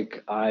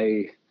 like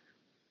I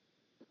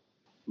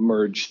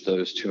merged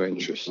those two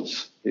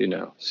interests, you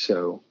know.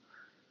 So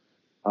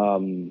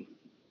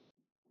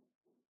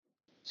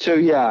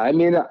yeah, I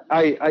mean,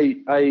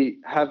 I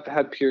have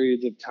had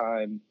periods of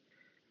time.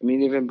 I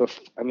mean, even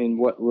before, I mean,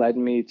 what led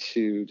me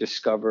to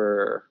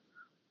discover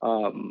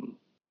a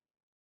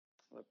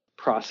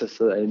process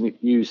that I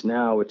use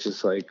now, which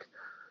is like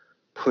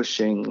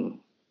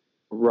pushing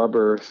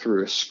rubber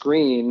through a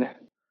screen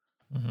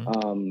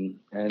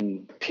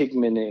and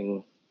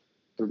pigmenting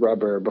the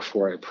rubber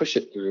before I push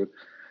it through,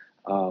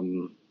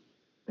 and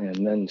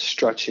then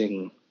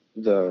stretching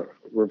the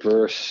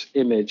reverse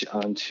image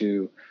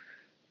onto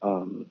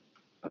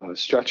a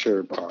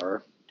stretcher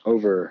bar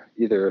over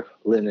either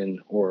linen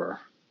or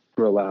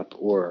burlap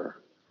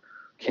or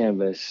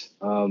canvas,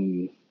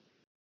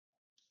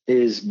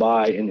 is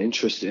by an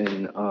interest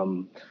in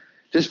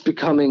just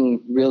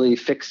becoming really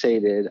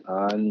fixated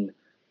on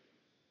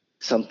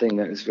something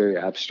that is very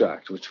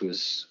abstract, which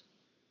was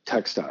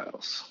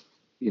textiles,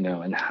 you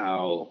know, and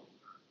how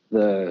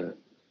the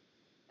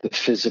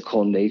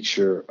physical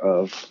nature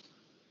of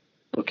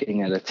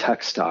looking at a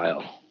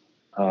textile,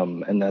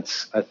 and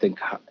that's, I think,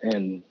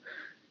 and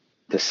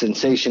the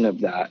sensation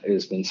of that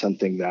has been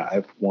something that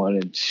I've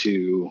wanted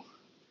to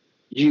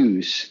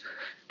use,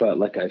 but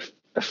like I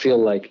feel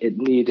like it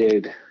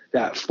needed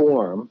that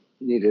form,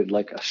 needed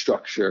like a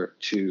structure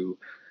to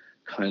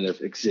kind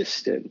of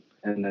exist in.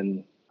 And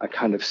then I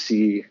kind of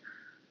see,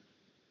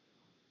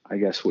 I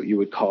guess, what you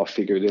would call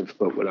figurative,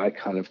 but what I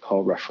kind of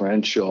call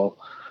referential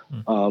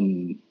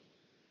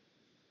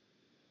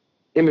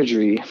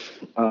imagery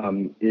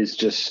is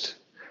just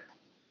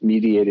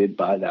mediated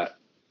by that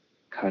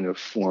kind of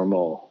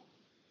formal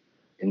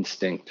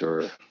instinct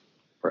or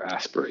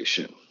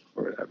aspiration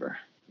or whatever,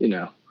 you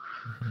know.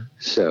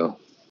 So,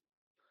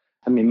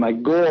 I mean, my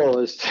goal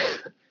is to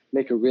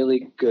make a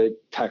really good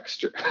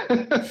texture,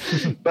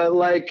 but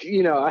like,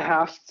 you know, I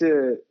have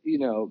to, you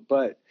know,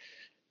 but,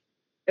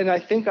 and I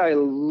think I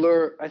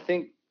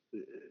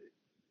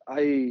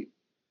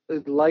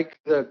like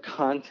the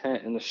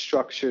content and the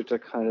structure to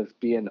kind of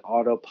be an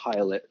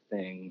autopilot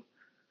thing,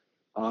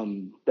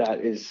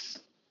 that is,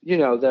 you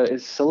know, that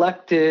is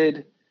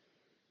selected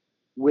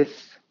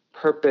with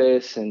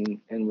purpose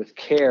and with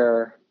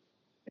care.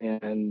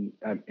 And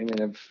I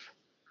mean,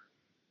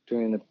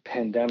 during the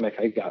pandemic,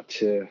 I got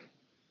to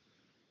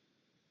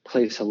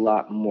place a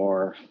lot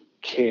more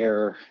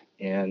care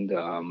and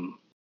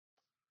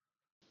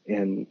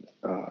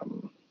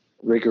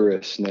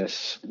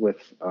rigorousness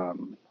with or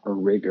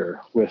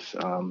rigor with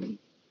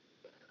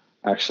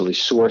actually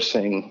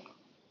sourcing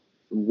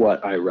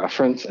what I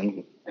reference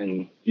and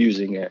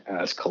using it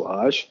as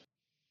collage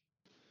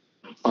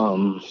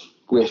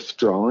with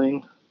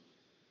drawing.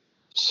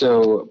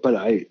 So, but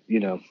I, you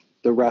know,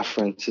 the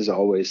reference is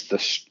always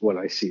what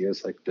I see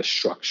as like the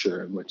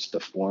structure in which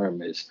the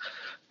form is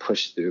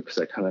pushed through, because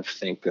I kind of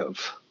think of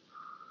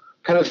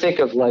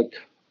like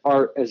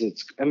art as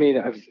it's, I mean,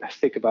 I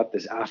think about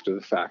this after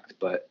the fact,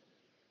 but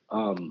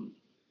and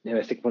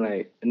I think when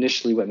I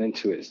initially went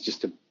into it, it's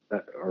just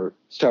or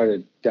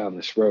started down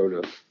this road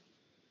of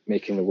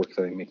making the work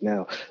that I make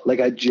now. Like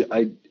I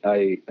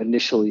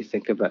initially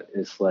think of it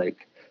as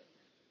like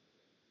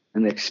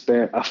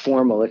a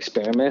formal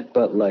experiment,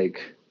 but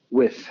like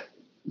with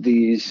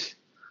these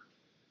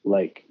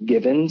like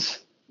givens,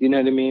 you know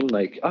what I mean?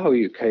 Like, oh,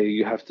 okay,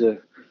 you have to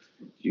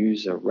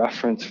use a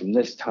reference from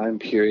this time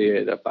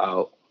period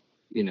about,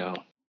 you know,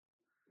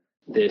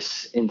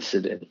 this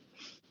incident,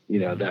 you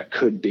know, that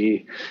could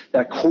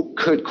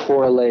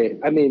correlate.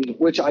 I mean,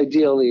 which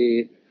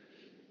ideally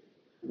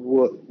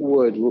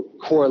would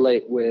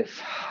correlate with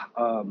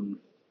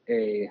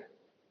a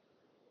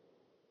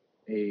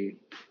I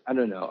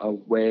don't know, a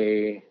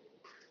way,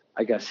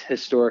 I guess,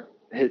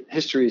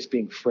 history is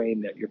being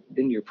framed that you're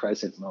in your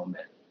present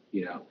moment,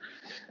 you know.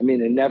 I mean,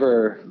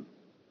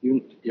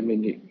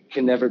 you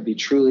can never be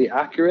truly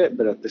accurate,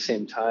 but at the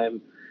same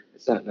time,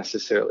 it's not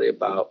necessarily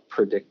about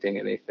predicting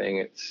anything.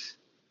 It's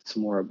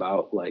more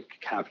about like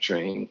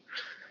capturing.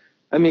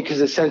 I mean,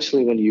 because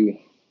essentially when you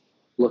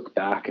look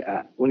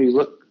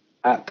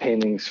at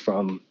paintings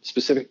from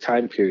specific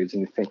time periods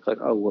and you think like,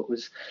 oh,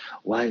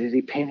 why did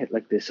he paint it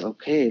like this?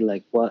 Okay,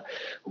 like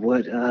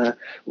why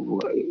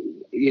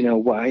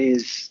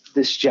is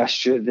this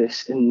gesture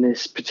this in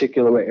this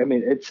particular way? I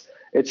mean,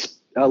 it's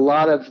a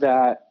lot of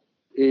that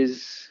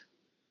is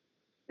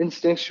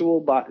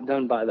instinctual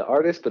done by the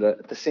artist, but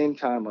at the same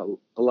time,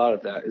 a lot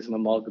of that is an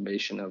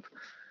amalgamation of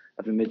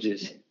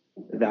images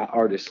that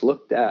artist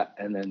looked at,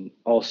 and then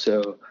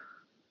also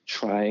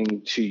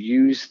trying to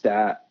use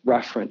that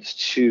reference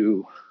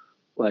to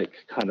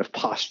like kind of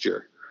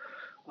posture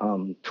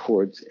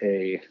towards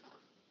a,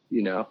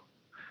 you know,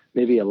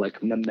 maybe a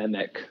like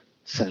mnemonic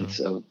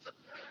sense of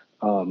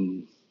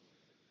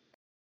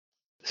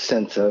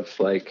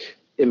like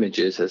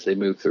images as they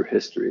move through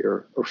history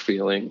or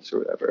feelings or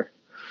whatever.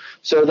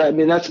 So that, I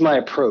mean, that's my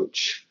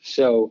approach.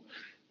 So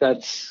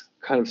that's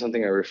kind of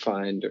something I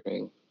refined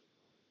during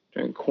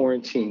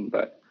quarantine,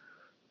 but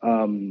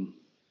I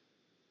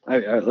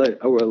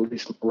will at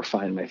least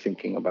refine my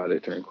thinking about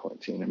it during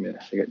quarantine. I mean,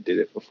 I think I did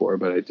it before,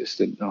 but I just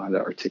didn't know how to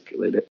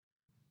articulate it.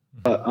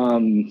 But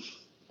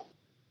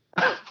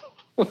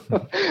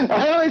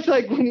I always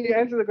like when you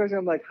answer the question,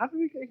 I'm like, how did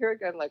we get here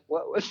again? Like,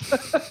 what was?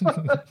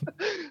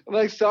 I'm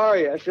like,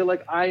 sorry. I feel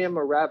like I am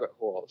a rabbit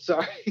hole.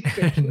 Sorry.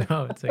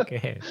 No, it's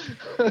okay.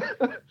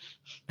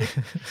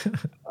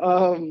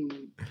 All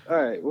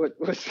right.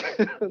 What's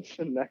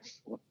the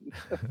next one?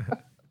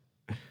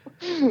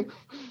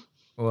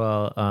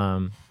 Well,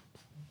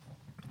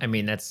 I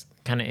mean, that's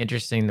kind of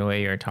interesting the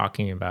way you're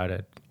talking about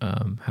it.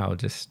 How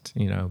just,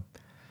 you know,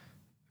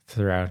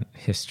 throughout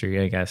history,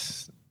 I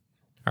guess,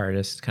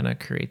 artists kind of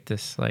create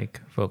this like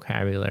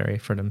vocabulary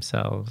for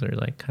themselves or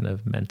like kind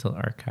of mental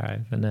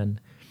archive, and then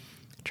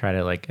try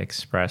to like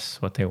express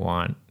what they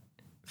want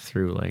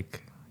through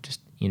like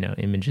just, you know,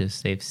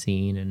 images they've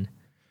seen and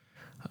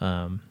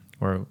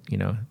or, you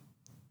know,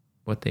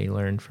 what they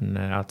learned from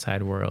the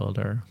outside world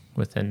or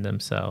within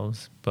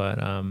themselves. But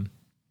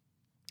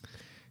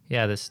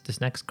yeah, this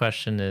next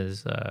question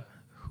is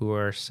who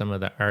are some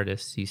of the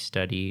artists you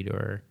studied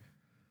or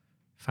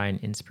find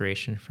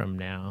inspiration from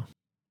now?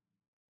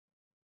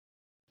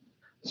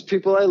 There's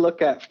people I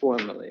look at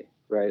formally,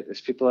 right?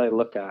 There's people I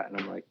look at and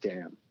I'm like,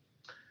 damn,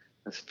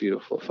 that's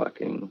beautiful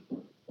fucking,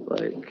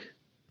 like,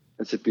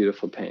 that's a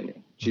beautiful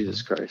painting.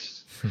 Jesus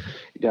Christ.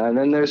 Yeah, and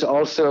then there's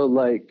also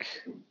like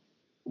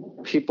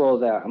people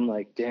that I'm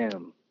like,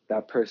 damn,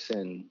 that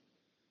person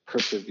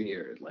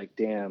persevered. Like,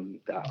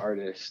 damn, that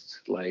artist,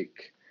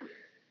 like,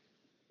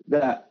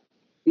 that,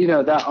 you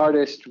know, that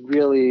artist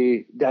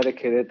really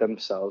dedicated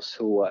themselves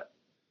to what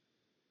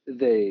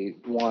they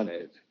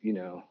wanted, you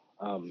know,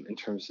 in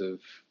terms of,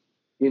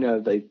 you know,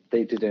 they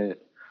didn't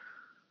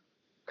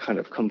kind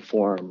of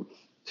conform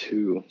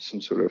to some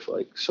sort of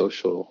like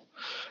social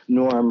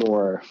norm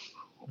or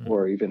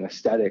even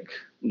aesthetic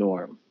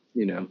norm,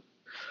 you know.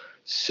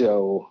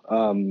 So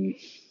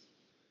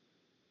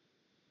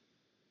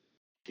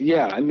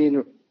yeah, I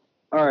mean,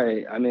 all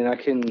right, I mean, I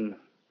can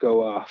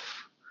go off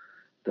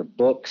the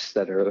books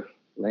that are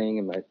laying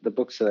in the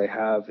books that I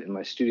have in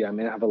my studio. I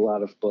mean, I have a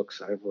lot of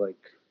books. I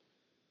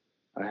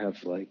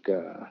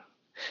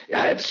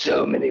have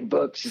so many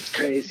books. It's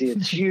crazy.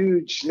 It's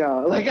huge.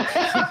 No, like,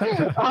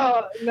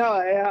 no,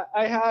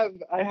 I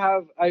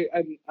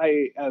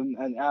am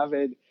an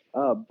avid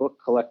book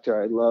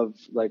collector. I love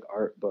like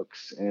art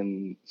books,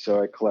 and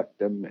so I collect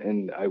them.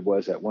 And I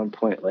was at one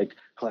point like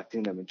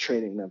collecting them and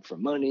trading them for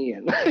money,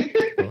 and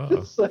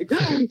it's like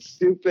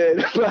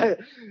stupid.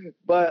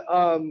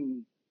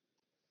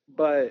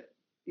 But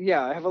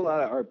yeah, I have a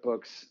lot of art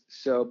books.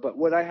 So, but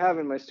what I have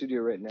in my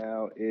studio right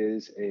now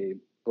is a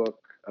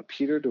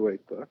Peter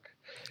DeWitt book,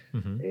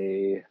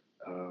 a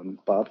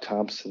Bob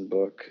Thompson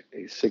book,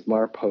 a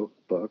Sigmar Polk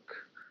book,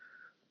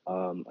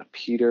 a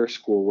Peter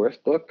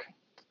Schoolworth book,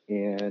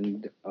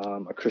 and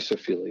a Chris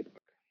O'Feely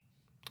book.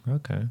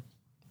 Okay,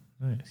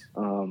 nice.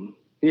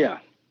 Yeah,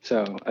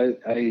 so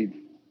I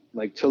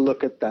like to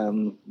look at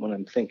them when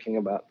I'm thinking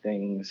about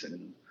things,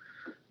 and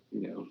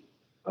you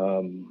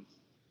know,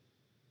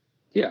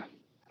 yeah.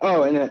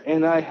 Oh,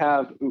 and I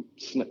have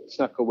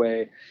snuck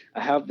away.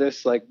 I have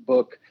this like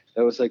book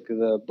that was like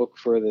the book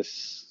for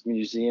this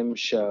museum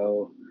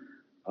show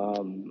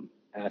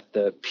at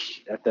the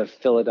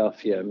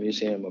Philadelphia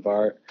Museum of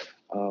Art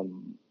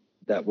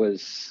that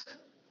was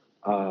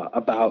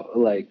about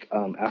like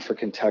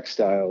African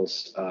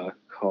textiles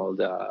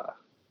called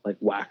like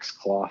wax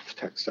cloth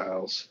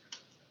textiles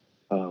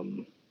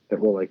that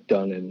were like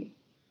done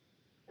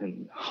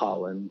in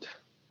Holland,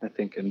 I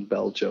think in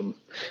Belgium,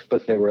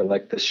 but they were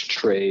like this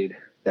trade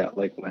that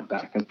like went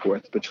back and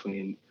forth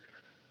between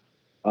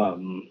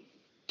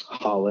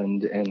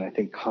Holland and I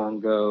think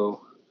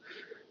Congo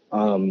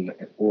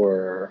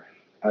or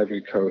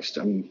Ivory Coast.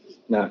 I'm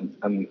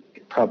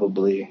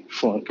probably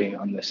flunking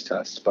on this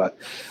test, but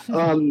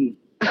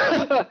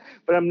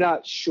but I'm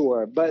not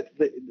sure. But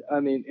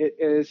it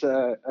is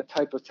a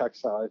type of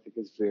textile I think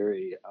is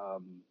very,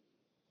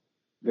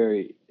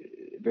 very,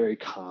 very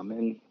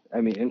common. I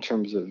mean, in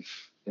terms of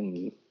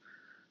I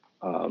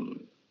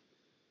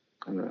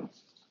don't know,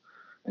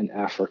 an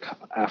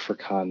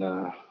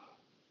Africana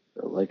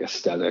like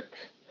aesthetic.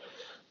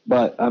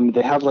 But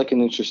they have like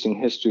an interesting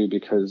history,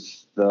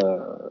 because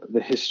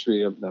the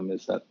history of them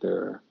is that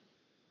they're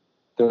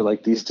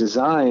like these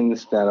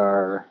designs that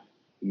are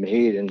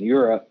made in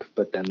Europe,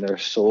 but then they're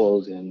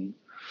sold in,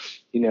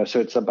 so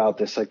it's about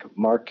this like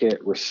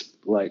market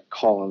like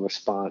call and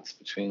response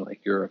between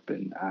like Europe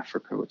and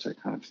Africa, which I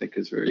kind of think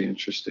is very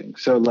interesting.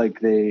 So like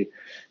they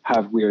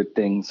have weird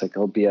things, like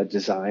it'll be a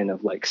design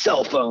of like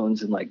cell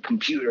phones and like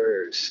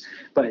computers,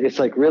 but it's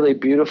like really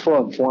beautiful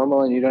and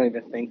formal, and you don't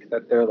even think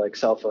that they're like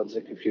cell phones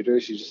and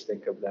computers. You just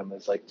think of them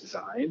as like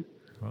design.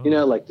 Oh.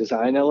 Like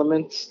design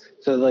elements.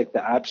 So like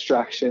the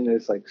abstraction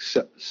is like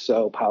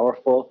so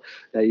powerful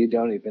that you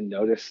don't even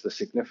notice the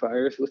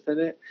signifiers within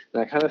it.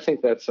 And I kind of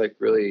think that's like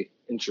really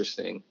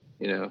interesting,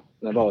 and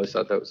I've always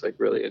thought that was like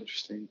really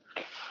interesting.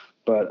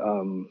 But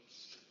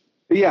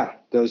yeah,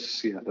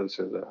 those are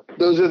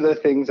the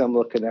things I'm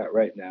looking at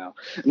right now.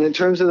 And in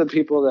terms of the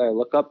people that I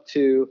look up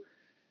to,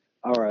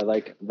 or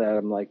like that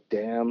I'm like,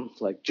 damn,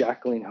 like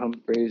Jacqueline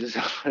Humphreys is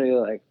somebody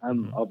like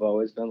I've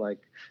always been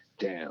like,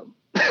 damn.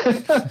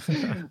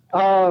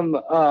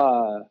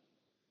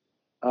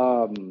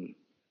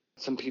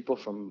 Some people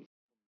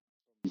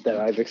that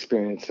I've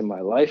experienced in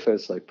my life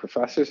as like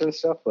professors and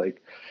stuff,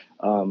 like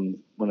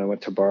when I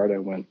went to Bard, I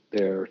went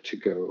there to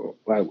go,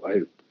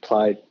 I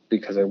applied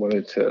because I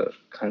wanted to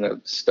kind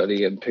of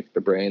study and pick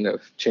the brain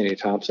of Chaney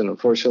Thompson.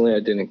 Unfortunately, I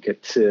didn't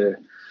get to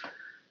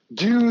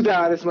do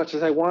that as much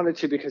as I wanted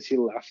to, because he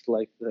left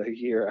like the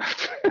year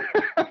after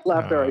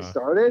I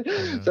started.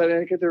 So I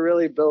didn't get to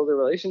really build a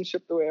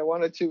relationship the way I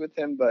wanted to with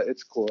him, but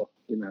it's cool,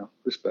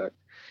 respect.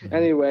 Mm-hmm.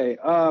 Anyway,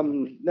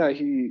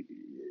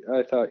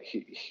 I thought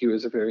he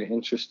was a very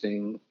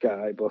interesting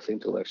guy, both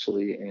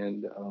intellectually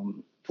and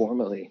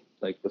formally,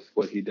 like with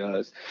what he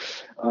does.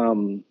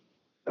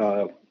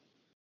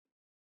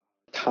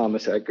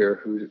 Thomas Edgar,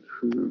 who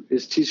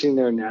is teaching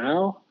there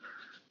now,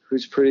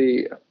 who's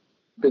been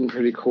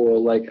pretty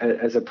cool, like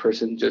as a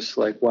person, just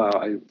like, wow,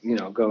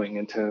 going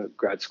into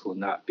grad school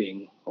not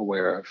being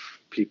aware of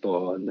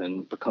people and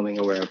then becoming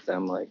aware of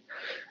them, like,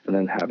 and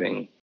then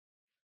having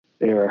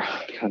their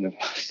kind of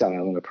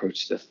style and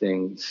approach to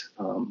things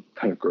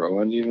kind of grow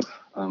on you.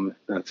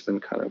 That's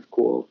been kind of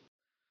cool.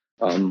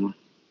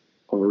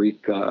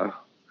 Ulrika,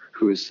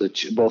 who is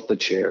both the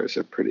chairs,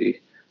 are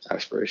pretty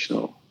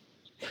aspirational.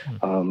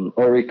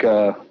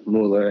 Ulrika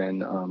Mueller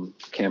and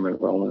Cameron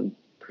Rowland,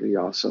 pretty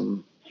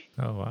awesome.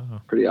 Oh,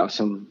 wow. Pretty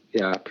awesome.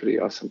 Yeah, pretty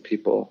awesome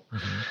people.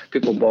 Mm-hmm.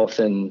 People both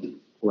in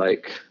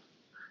like,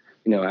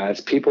 as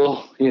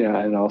people,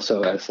 and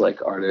also as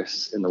like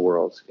artists in the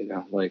world,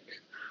 like,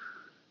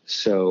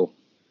 so,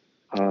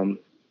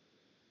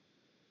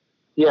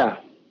 yeah,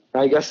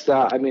 I guess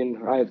that,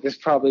 there's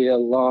probably a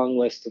long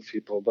list of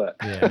people, but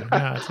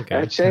yeah, it's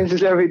okay. It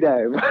changes every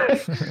day.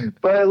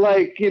 But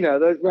like,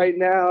 right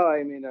now,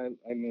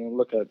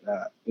 look at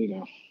that,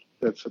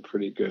 that's a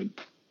pretty good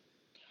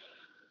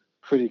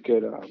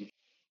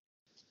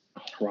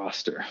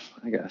roster,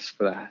 I guess,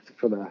 for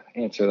the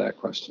answer to that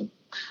question.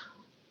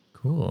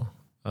 Cool.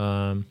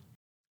 Well,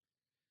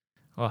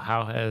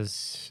 how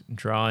has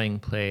drawing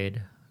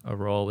played a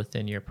role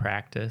within your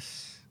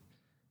practice,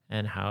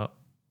 and how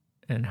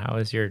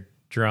has your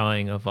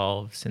drawing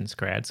evolved since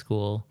grad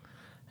school?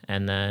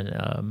 And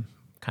then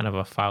kind of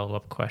a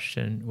follow-up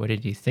question, what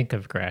did you think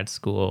of grad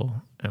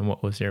school, and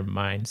what was your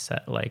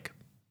mindset like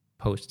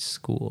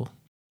post-school?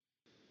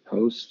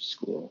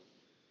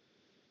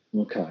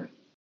 Okay.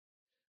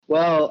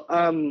 Well,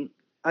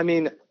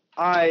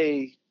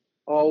 I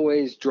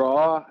always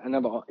draw, and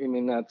I've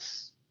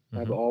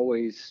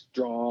always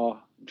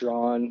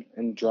drawn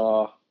and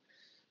draw.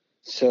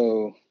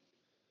 So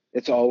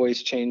it's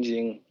always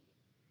changing,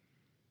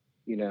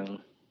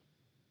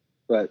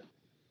 but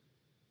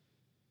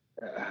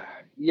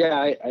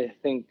I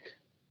think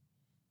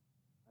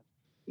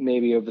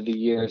maybe over the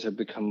years I've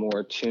become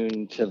more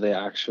attuned to the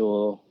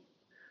actual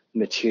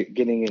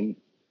attuned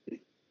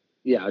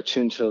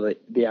to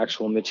the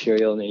actual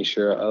material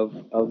nature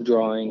of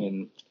drawing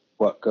and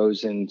what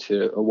goes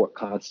into, or what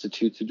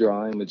constitutes a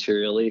drawing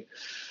materially.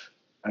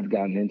 I've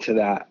gotten into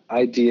that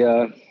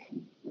idea.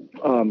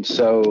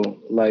 So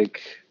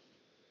like,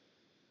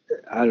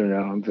 I don't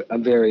know,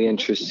 I'm very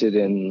interested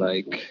in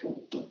like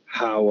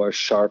how a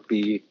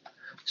Sharpie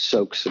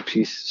soaks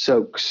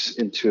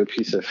into a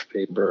piece of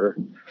paper,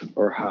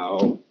 or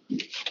how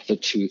the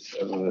tooth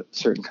of a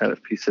certain kind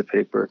of piece of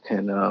paper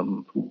can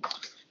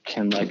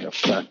like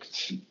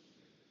affect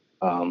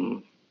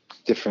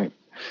different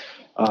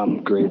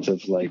grades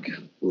of like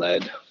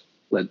lead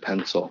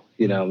pencil,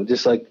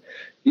 just like,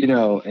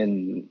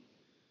 and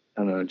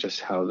I don't know,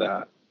 just how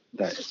that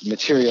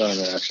material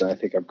interaction, I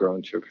think I've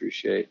grown to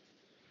appreciate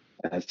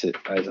as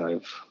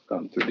I've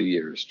gone through the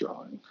years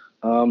drawing.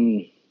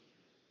 So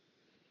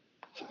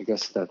I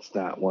guess that's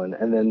that one.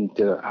 And then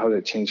how did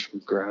it change from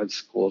grad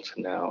school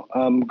to now?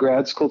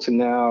 Grad school to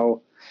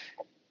now,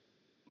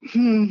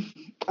 I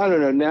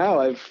don't know. Now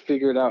I've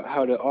figured out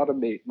how to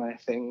automate my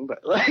thing, but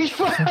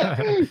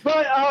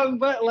but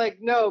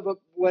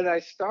when I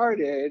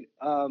started,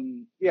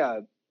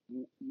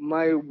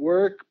 my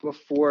work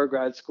before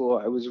grad school,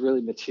 I was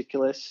really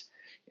meticulous,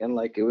 and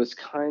like it was I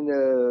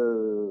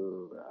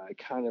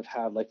kind of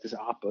had like this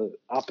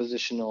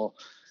oppositional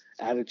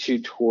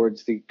attitude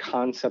towards the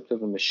concept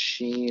of a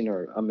machine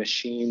or a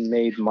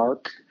machine-made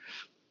mark,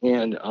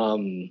 and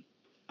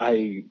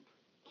I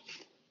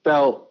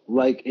felt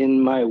like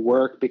in my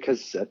work,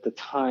 because at the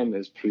time it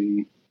was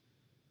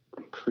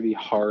pretty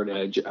hard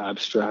edge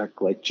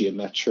abstract, like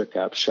geometric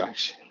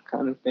abstraction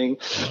kind of thing,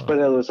 but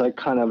it was like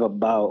kind of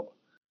about,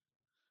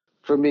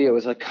 for me, it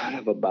was like kind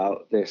of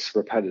about this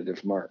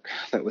repetitive mark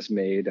that was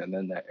made and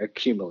then that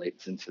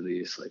accumulates into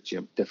these like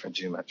different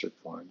geometric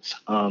forms.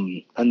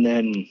 And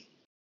then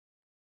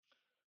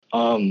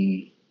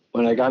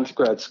when I got into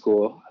grad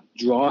school,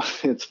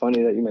 it's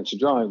funny that you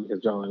mentioned drawing,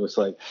 because drawing was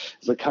like,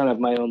 it's like kind of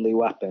my only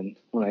weapon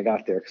when I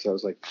got there, because I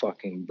was like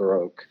fucking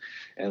broke,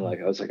 and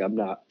like I was like, I'm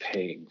not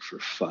paying for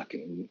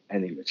fucking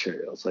any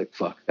materials, like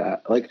fuck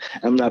that, like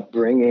I'm not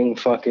bringing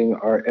fucking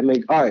art. I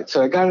mean, all right,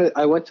 so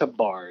I went to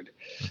Bard.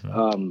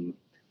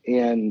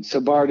 And so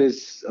Bard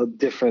is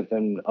different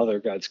than other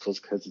grad schools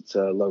because it's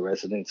a low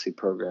residency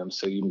program.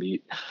 So you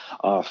meet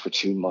for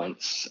 2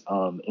 months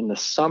in the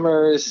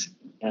summers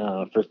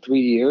for 3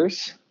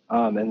 years.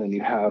 And then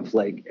you have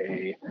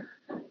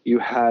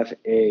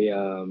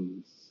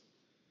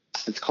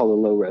it's called a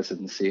low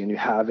residency, and you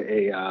have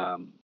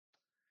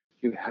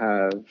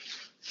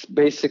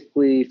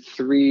basically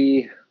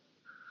 3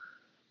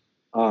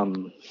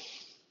 kind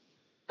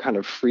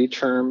of free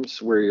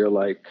terms where you're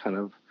like kind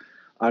of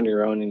on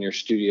your own in your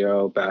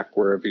studio back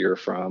wherever you're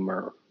from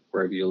or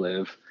wherever you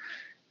live,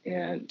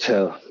 and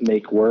to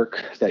make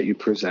work that you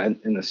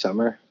present in the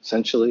summer,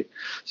 essentially.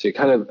 So you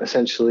kind of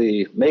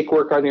essentially make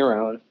work on your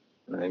own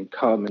and then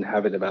come and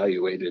have it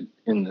evaluated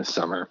in the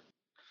summer.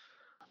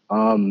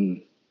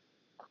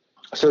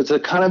 So it's a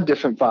kind of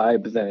different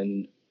vibe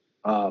than,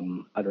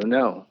 I don't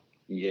know,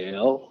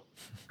 Yale,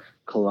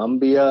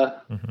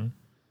 Columbia,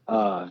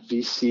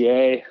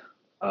 VCA,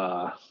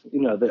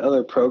 the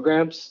other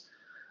programs.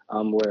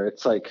 Where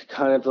it's like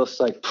kind of this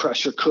like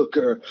pressure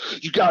cooker.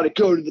 You got to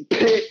go to the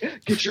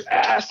pit, get your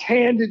ass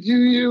handed to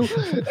you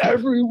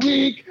every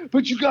week,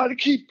 but you got to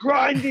keep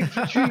grinding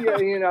to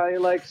you.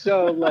 Like,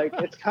 so like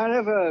it's kind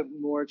of a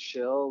more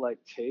chill like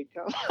take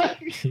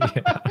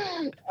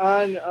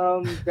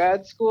on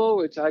grad school,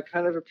 which I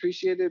kind of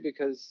appreciated,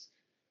 because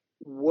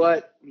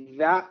what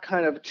that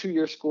kind of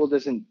 2-year school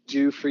doesn't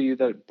do for you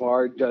that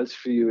Bard does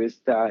for you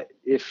is that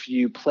if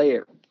you play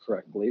it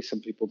correctly,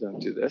 some people don't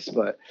do this,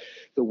 but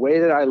the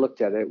way that I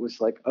looked at it was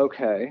like,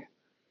 okay,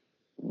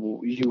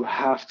 you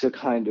have to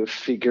kind of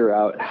figure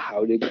out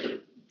how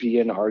to be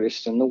an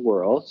artist in the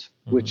world,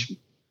 which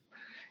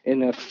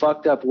in a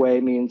fucked up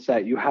way means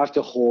that you have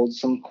to hold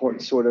some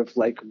sort of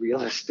like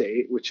real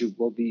estate, which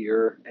will be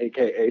your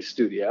AKA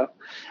studio.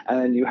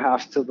 And then you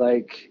have to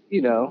like,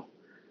 you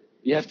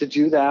have to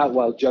do that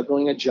while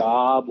juggling a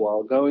job,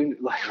 while reading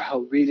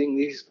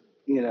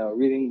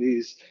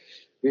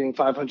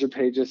 500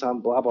 pages on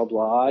blah, blah,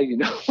 blah,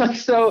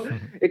 so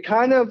it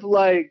kind of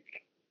like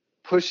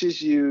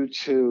pushes you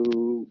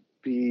to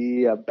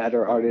be a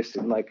better artist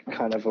in like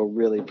kind of a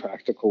really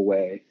practical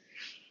way.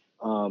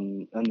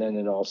 And then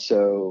it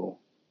also,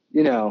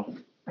 it's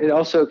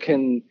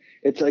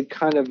like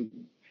kind of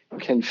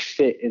can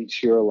fit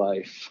into your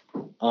life.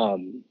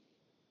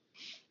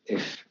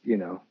 If,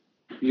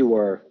 you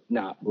are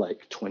not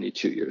like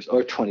 22 years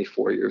or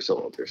 24 years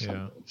old or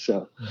something.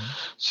 Yeah.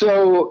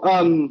 So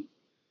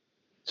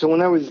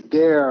when I was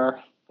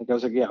there, like I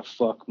was like, yeah,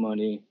 fuck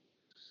money.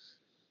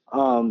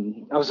 I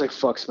was like,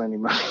 fuck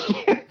spending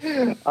money.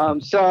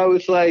 So I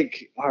was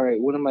like, all right,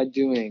 what am I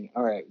doing?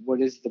 All right, what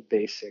is the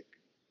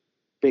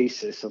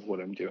basis of what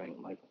I'm doing?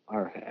 I'm like,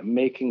 all right, I'm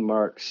making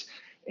marks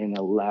in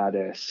a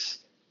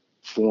lattice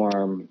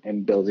form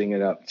and building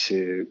it up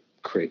to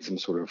create some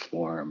sort of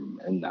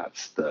form, and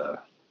that's the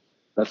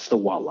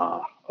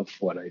voila of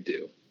what I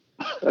do,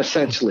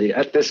 essentially,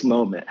 at that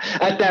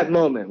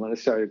moment when I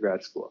started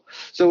grad school.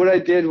 So what I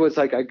did was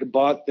like I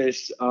bought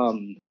this,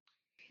 and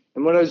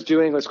what I was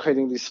doing was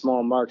creating these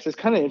small marks. It's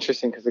kind of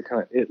interesting because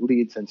it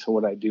leads into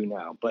what I do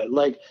now. But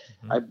like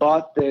I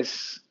bought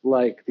this,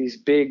 like these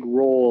big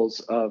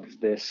rolls of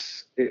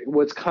this. It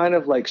was kind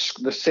of like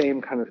the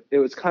same kind of, it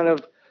was kind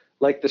of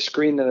like the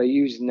screen that I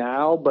use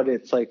now, but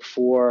it's like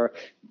for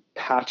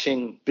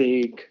patching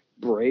big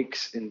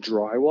breaks in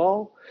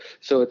drywall.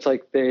 So it's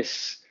like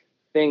this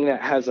thing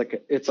that has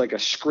like it's like a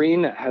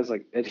screen that has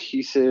like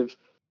adhesive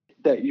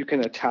that you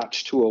can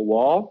attach to a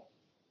wall.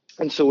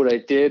 And so what I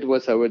did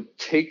was I would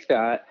take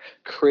that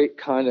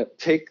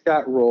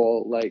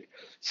roll, like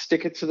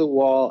stick it to the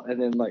wall, and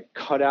then like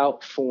cut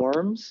out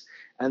forms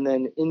And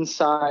then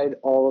inside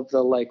all of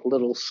the like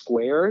little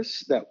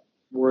squares that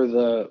were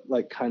the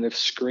like kind of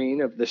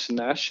screen of this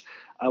mesh,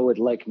 I would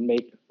like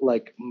make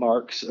like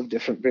marks of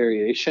different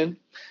variation.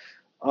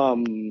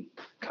 Kind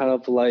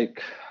of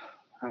like,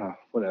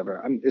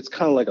 whatever. It's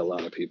kind of like a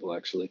lot of people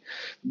actually,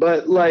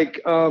 but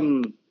like,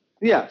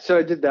 yeah. So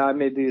I did that. I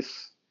made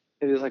these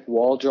like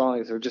wall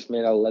drawings that were just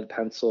made out of lead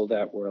pencil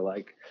that were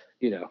like,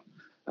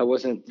 I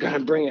wasn't gonna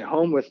bring it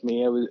home with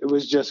me. It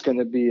was just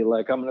gonna be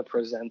like, I'm gonna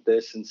present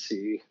this and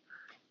see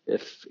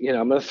if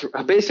I'm gonna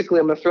I'm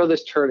gonna throw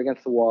this turd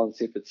against the wall and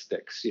see if it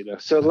sticks.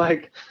 So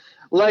like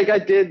I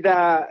did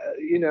that.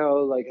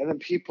 Like, and then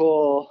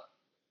people.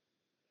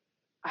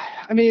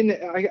 I mean,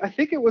 I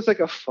think it was like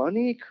a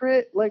funny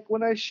crit. Like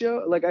when I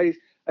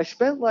I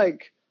spent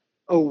like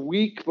a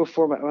week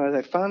before when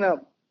I found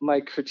out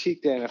my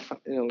critique day, and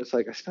it was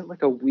like I spent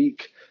like a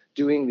week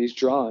doing these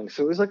drawings.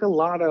 So it was like a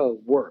lot of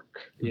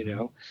work,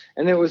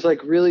 and it was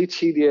like really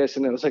tedious.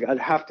 And it was like I'd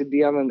have to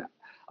be on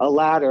a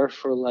ladder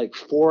for like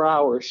 4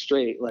 hours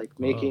straight, like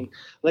making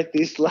like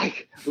these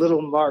like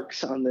little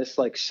marks on this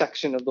like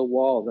section of the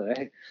wall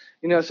that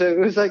so it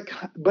was like,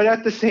 but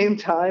at the same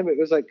time, it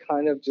was like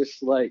kind of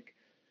just like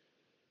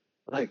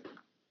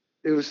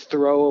it was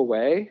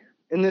throwaway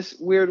in this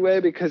weird way,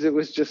 because it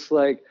was just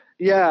like,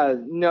 yeah,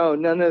 no,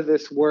 none of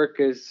this work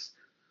is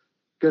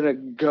gonna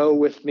go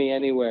with me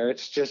anywhere.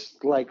 It's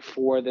just like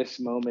for this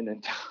moment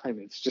in time.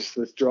 It's just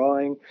this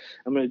drawing.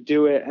 I'm gonna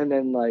do it, and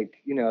then like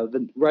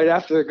right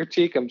after the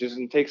critique, I'm just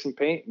gonna take some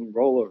paint and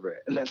roll over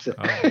it, and that's it.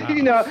 Oh,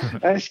 wow.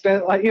 I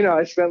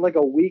spent like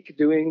a week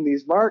doing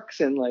these marks,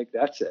 and like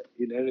that's it.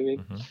 You know what I mean?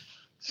 Mm-hmm.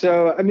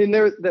 So I mean,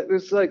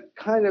 there's like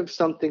kind of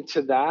something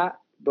to that,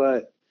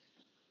 but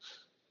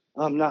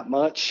not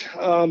much.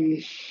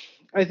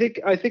 I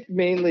think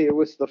mainly it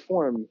was the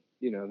form,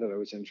 that I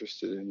was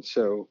interested in.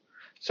 So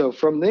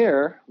from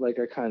there, like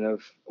I kind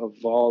of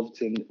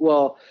evolved in,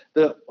 well,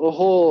 the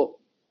whole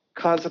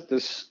concept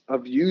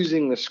of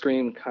using the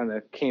screen kind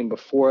of came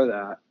before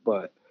that,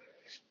 but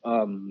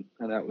and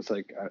that was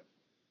like at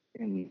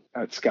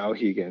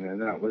Skowhegan,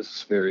 and that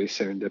was very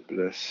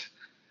serendipitous.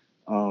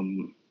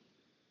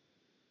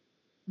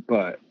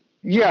 But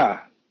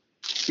yeah,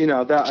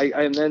 that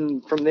and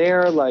then from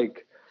there,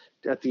 like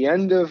at the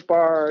end of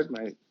Bard,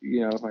 my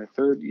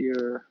third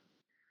year,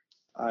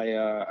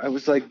 I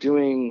was like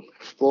doing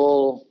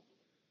full,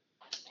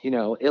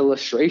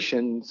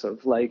 illustrations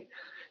of like,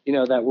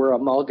 that were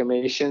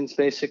amalgamations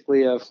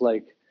basically of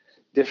like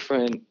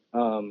different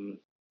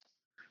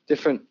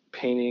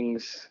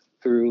paintings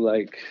through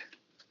like,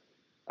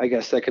 I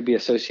guess that could be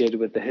associated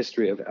with the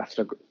history of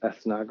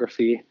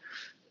ethnography.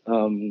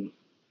 And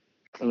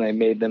I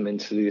made them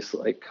into these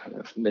like kind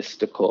of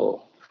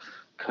mystical,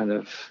 kind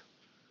of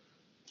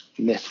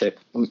mythic,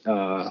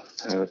 I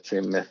would say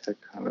mythic,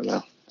 I don't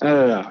know.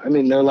 I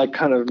mean, they're like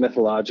kind of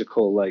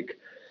mythological, like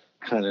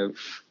kind of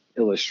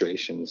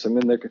illustrations. I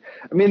mean,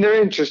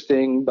 they're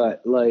interesting,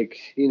 but like,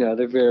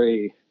 they're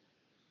very,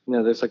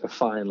 there's like a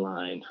fine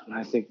line. And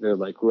I think they're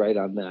like right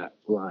on that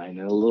line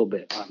and a little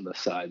bit on the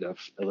side of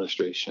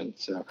illustration.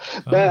 So,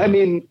 but I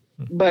mean,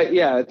 but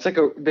yeah, it's like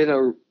been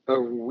a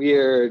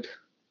weird,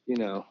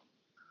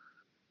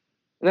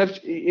 and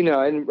I've,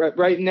 and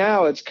right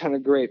now it's kind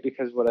of great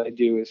because what I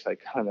do is I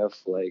kind of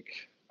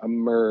like a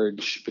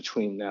merge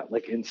between that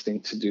like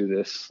instinct to do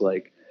this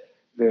like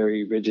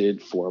very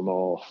rigid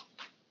formal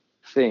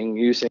thing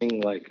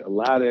using like a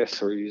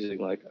lattice or using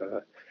like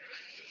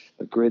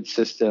a grid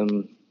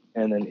system,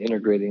 and then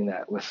integrating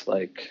that with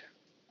like,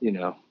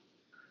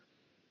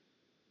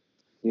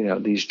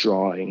 these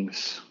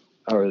drawings,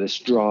 or this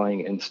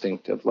drawing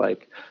instinct of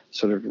like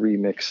sort of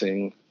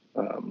remixing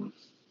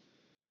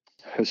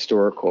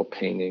historical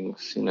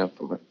paintings,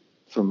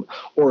 from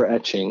or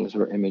etchings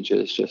or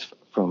images just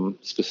from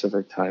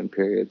specific time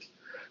periods.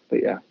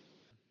 But yeah,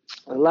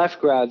 I left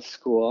grad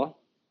school.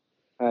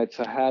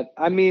 So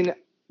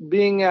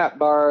being at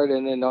Bard,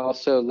 and then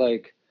also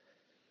like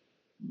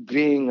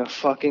being a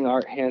fucking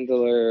art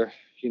handler,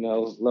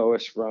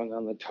 lowest rung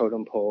on the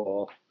totem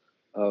pole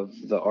of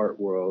the art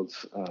world,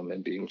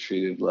 and being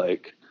treated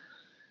like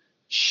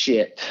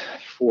shit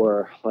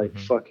for like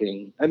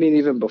fucking, I mean,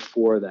 even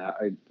before that,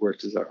 I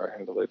worked as an art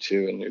handler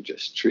too, and you're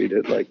just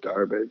treated like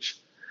garbage.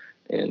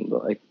 And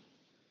like,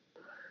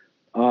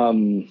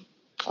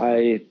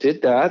 I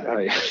did that.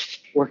 I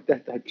worked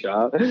at that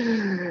job,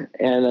 and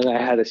then I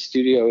had a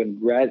studio in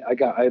Red.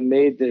 I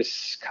made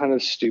this kind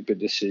of stupid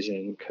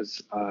decision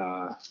because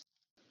a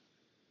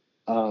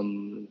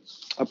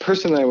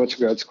person that I went to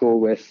grad school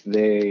with,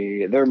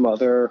 their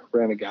mother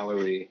ran a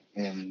gallery,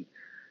 and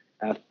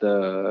at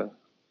the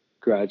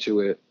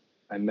graduate,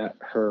 I met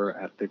her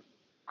at the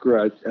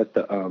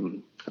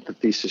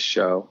thesis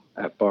show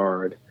at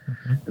Bard,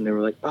 and they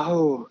were like,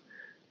 "Oh,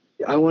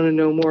 I want to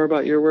know more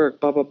about your work,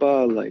 blah blah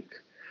blah." Like,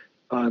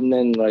 and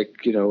then like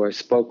I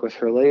spoke with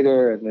her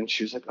later, and then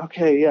she was like,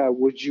 "Okay, yeah,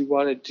 would you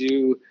want to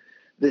do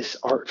this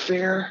art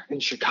fair in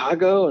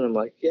Chicago?" And I'm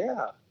like,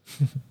 "Yeah."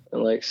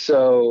 And like,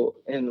 so,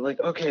 and like,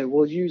 "Okay,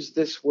 we'll use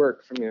this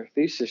work from your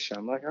thesis show."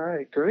 I'm like, "All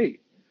right,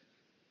 great."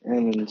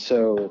 And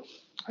so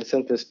I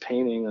sent this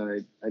painting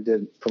I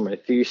did for my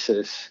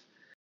thesis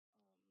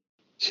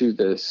to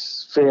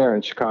this fair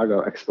in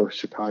Chicago, Expo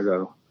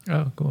Chicago.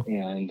 Oh, cool.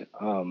 And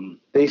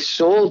they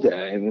sold it,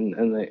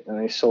 and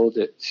I sold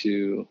it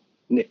to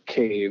Nick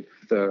Cave,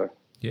 the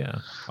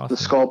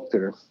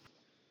sculptor.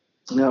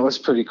 And that was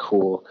pretty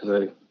cool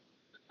because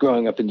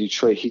growing up in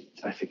Detroit,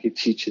 I think he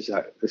teaches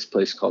at this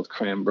place called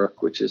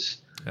Cranbrook, which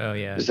is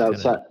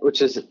outside,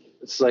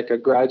 it's like a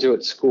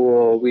graduate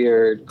school,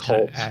 weird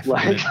cult,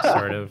 like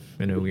sort of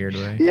in a weird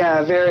way.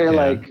 Yeah, very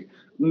like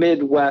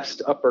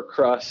Midwest upper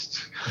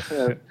crust,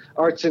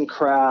 arts and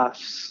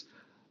crafts,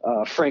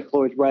 Frank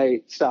Lloyd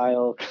Wright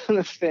style kind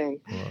of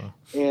thing. Wow.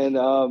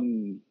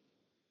 And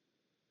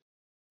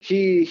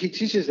he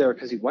teaches there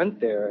because he went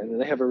there, and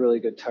they have a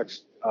really good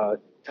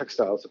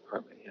textiles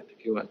department. I think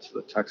he went to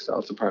the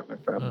textiles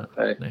department for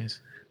MFA. Nice.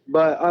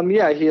 But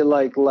he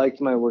liked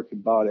my work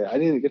and bought it. I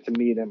didn't get to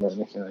meet him or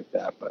anything like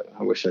that, but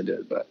I wish I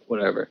did, but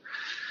whatever.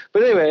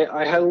 But anyway,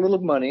 I had a little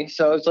money,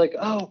 so I was like,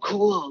 oh,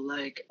 cool,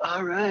 like,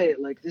 all right,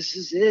 like, this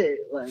is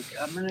it. Like,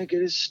 I'm going to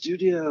get a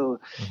studio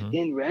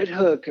in Red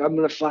Hook. I'm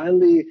going to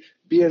finally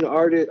be an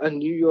artist, a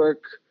New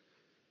York,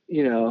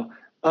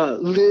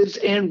 lives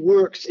and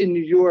works in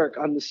New York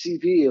on the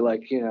CV,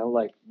 like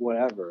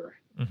whatever,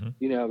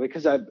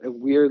 because I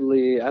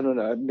weirdly, I don't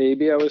know,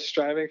 maybe I was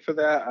striving for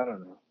that. I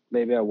don't know.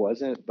 Maybe I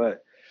wasn't,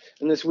 but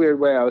in this weird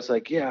way, I was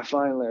like, yeah,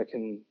 finally I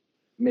can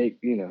make,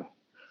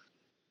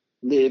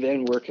 live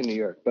and work in New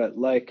York. But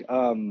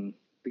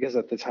because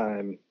at the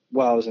time,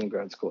 while I was in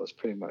grad school, I was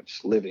pretty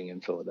much living in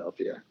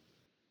Philadelphia.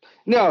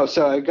 No,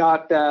 so I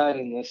got that,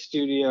 and the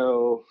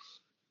studio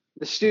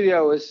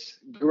was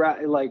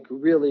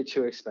really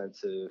too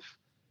expensive.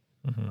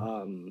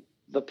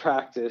 The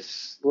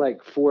practice,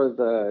 for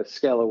the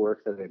scale of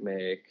work that I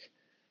make,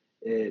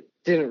 it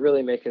didn't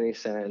really make any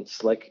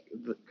sense.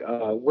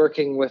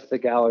 Working with that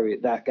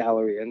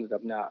gallery ended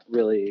up not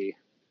really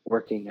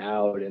working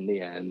out in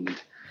the end.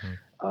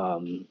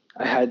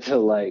 I had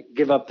to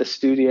give up the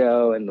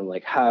studio and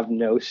have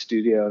no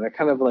studio. And I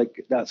kind of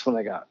that's when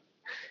I got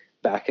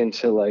back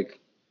into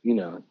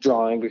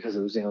drawing, because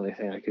it was the only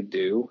thing I could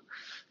do.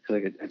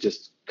 Because I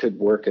just could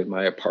work in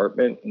my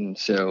apartment. And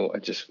so I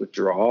just would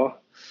draw.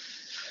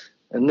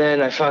 And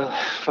then I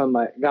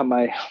got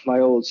my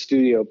old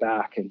studio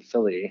back in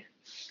Philly.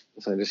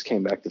 So I just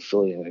came back to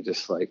Philly, and I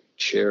just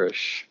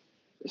cherish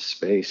the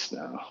space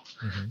now.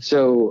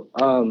 So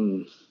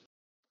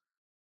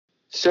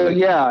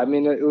yeah, I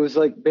mean, it was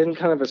been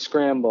kind of a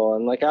scramble.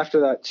 And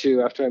after that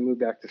too, after I moved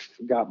back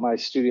got my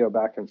studio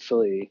back in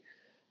Philly,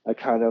 I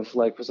kind of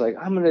was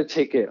I'm going to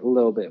take it a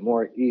little bit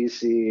more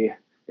easy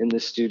in the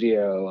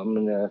studio. I'm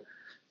going to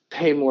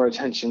pay more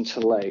attention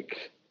to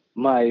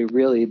my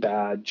really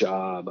bad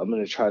job. I'm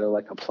going to try to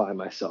apply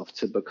myself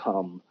to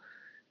become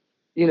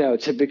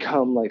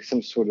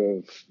some sort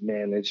of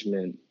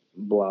management,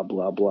 blah,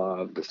 blah, blah,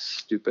 of this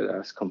stupid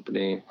ass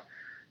company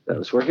that I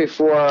was working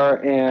for.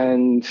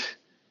 And,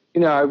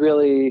 I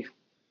really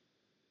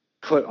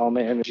put all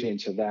my energy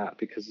into that,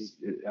 because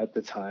at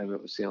the time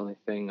it was the only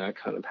thing I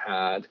kind of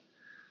had.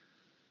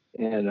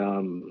 And,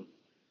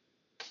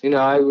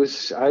 I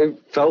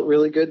felt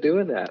really good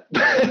doing that.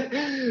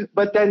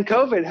 But then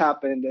COVID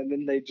happened, and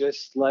then they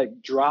just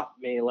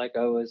dropped me like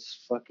I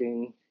was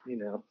fucking,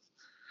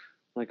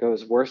 like I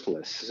was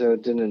worthless. So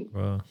it didn't.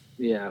 Wow.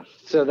 Yeah.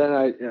 So then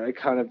I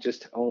kind of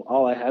just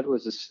all I had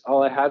was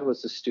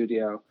a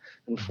studio.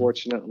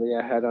 Unfortunately,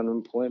 I had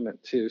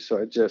unemployment too, so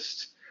I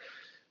just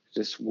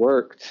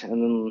worked.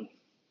 And then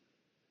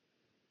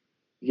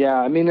yeah,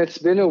 I mean, it's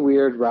been a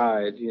weird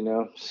ride,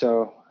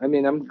 So I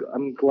mean,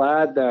 I'm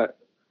glad that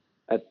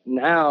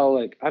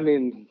now, I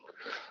mean,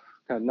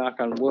 God, knock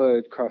on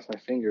wood, cross my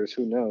fingers,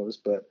 who knows,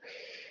 but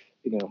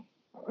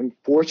I'm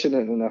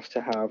fortunate enough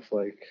to have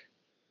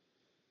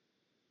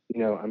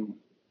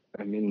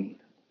I mean,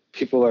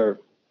 people are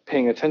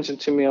paying attention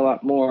to me a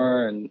lot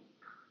more, and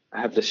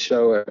I have the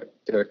show at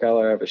Derek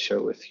Eller. I have a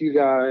show with you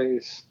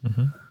guys.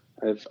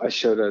 I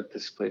showed at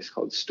this place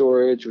called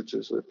Storage, which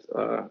is with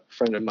a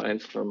friend of mine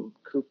from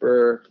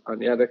Cooper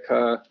on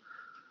Utica.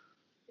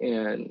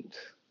 And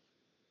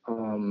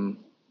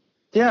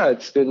yeah,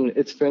 I've been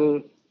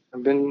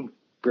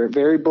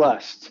very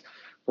blessed,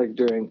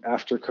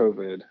 after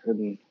COVID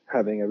and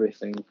having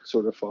everything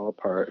sort of fall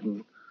apart,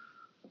 and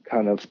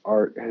kind of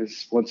art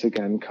has once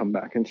again come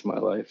back into my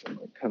life and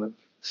kind of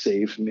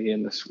saved me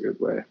in this weird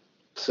way.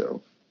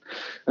 So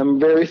I'm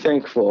very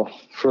thankful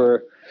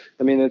for,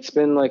 I mean, it's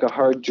been a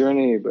hard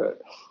journey,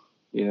 but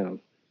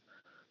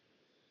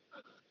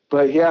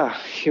but yeah,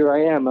 here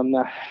I am. I'm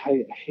not,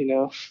 I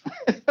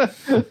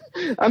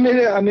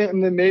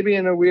mean, maybe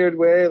in a weird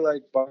way,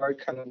 Bard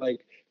kind of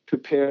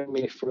prepared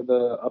me for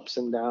the ups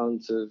and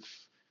downs of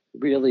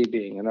really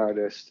being an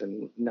artist,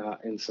 and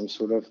not in some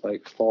sort of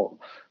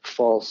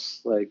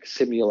false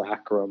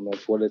simulacrum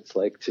of what it's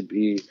like to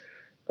be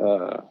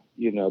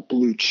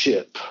blue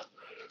chip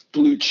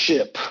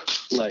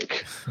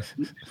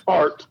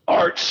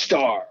art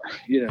star,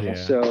 Yeah.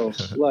 So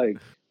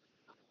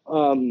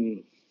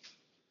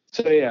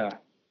so yeah,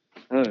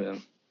 I don't know.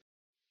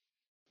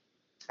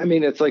 I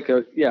mean, it's like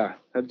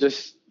I've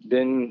just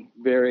been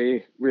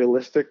very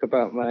realistic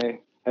about my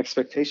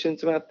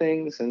expectations about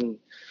things, and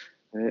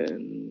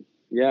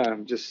yeah,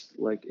 I'm just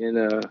like in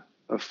a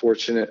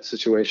fortunate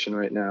situation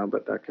right now,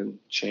 but that can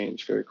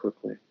change very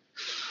quickly.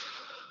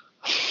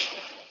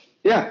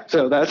 Yeah,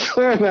 so that's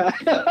where I'm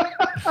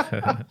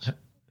at.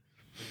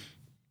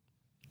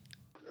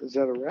 Is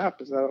that a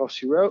wrap? Is that all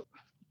she wrote?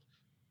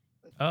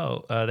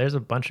 Oh, there's a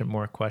bunch of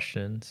more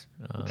questions.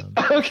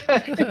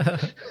 Okay.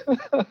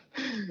 I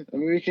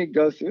mean, we can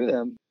go through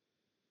them.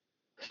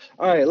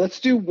 All right,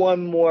 let's do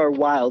one more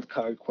wild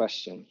card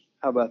question.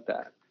 How about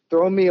that?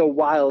 Throw me a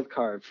wild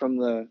card from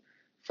the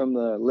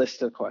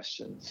list of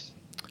questions.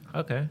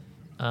 Okay.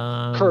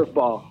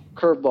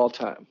 Curveball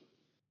time.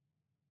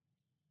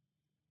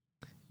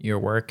 Your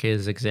work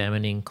is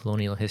examining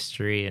colonial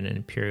history and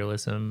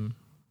imperialism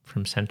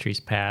from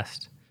centuries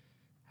past.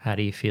 How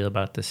do you feel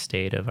about the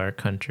state of our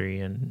country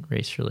and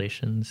race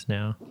relations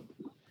now?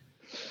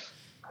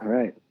 All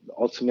right, the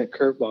ultimate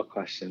curveball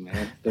question,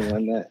 man.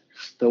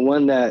 The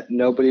one that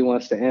nobody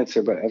wants to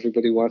answer, but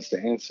everybody wants to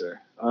answer.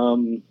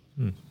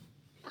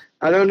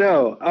 I don't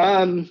know.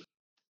 I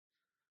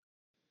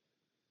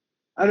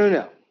don't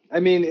know.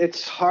 I mean,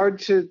 it's hard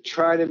to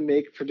try to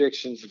make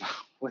predictions about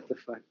what the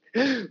fuck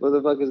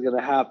is going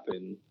to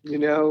happen, you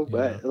know? Yeah.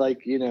 But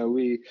like, you know,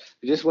 we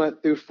just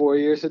went through 4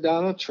 years of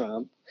Donald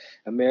Trump.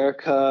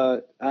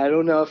 America, I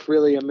don't know if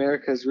really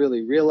America's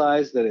really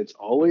realized that it's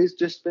always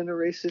just been a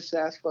racist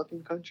ass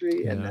fucking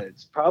country, and that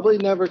it's probably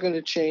never going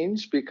to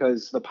change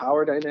because the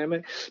power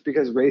dynamic,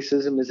 because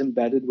racism is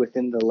embedded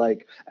within the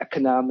like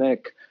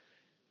economic,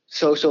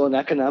 social and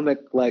economic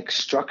like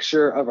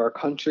structure of our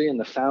country and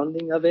the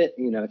founding of it.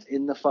 You know, it's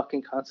in the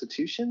fucking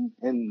Constitution,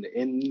 and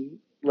in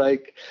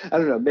like, I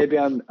don't know, maybe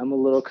I'm a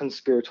little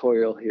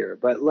conspiratorial here,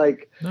 but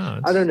like,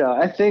 I don't know.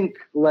 I think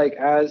like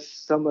as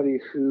somebody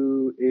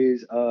who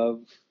is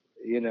of,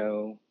 you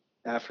know,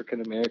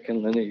 African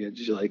American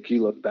lineage, like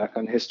you look back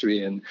on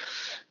history and,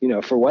 you know,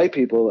 for white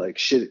people, like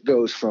shit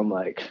goes from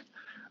like,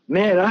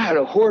 man, I had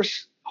a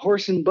horse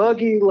and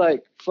buggy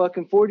like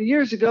fucking 40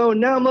 years ago,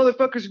 and now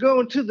motherfuckers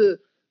going to the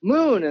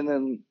moon. And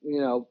then, you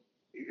know,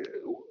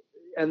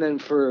 and then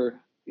for,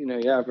 you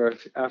know, for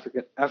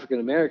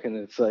African American,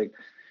 it's like,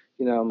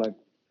 you know,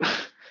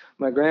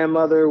 my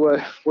grandmother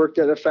worked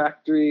at a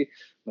factory,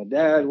 my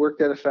dad worked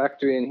at a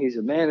factory, and he's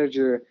a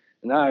manager,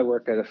 and I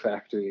work at a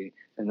factory,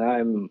 and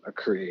I'm a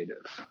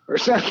creative or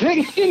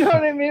something. You know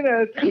what I mean?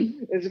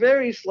 It's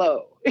very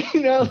slow.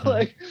 You know,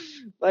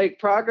 like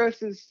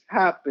progress is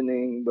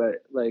happening,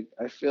 but like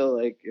I feel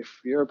like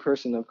if you're a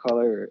person of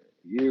color,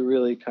 you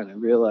really kind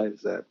of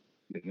realize that,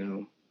 you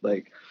know,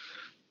 like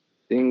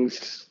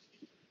things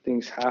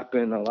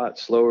happen a lot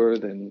slower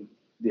than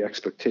the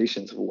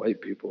expectations of white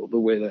people, the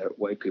way that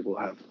white people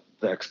have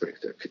the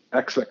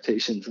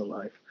expectations in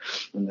life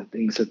and the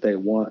things that they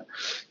want,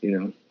 you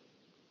know,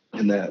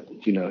 and that,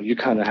 you know, you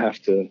kind of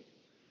have to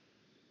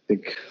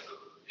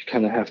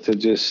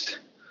just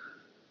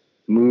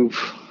move,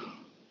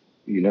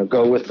 you know,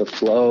 go with the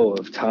flow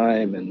of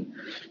time and,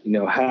 you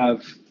know,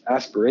 have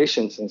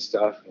aspirations and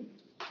stuff and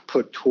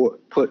put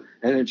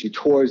energy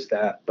towards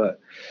that. But,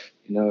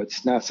 you know,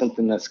 it's not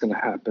something that's going to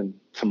happen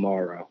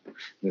tomorrow. And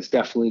it's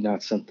definitely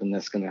not something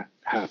that's going to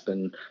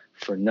happen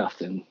for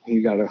nothing.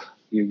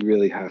 You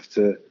really have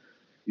to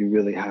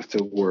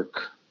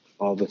work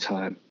all the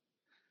time.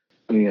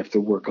 I mean, you have to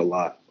work a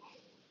lot.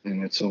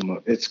 And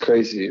it's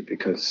crazy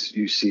because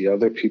you see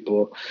other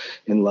people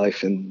in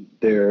life and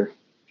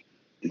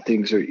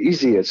things are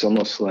easy. It's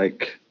almost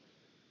like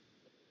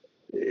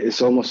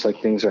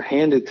things are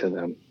handed to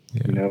them,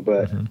 you know,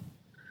 but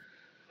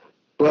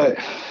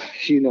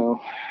you know,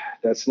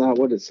 that's not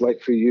what it's like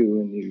for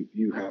you. And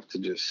you have to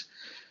just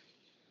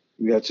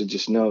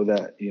know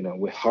that, you know,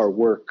 with hard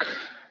work,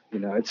 you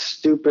know, it's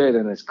stupid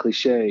and it's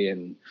cliche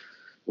and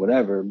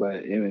whatever, but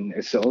I mean,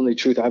 it's the only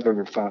truth I've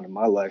ever found in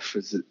my life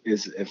is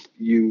if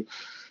you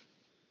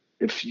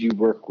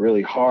work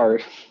really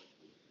hard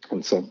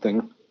on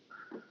something,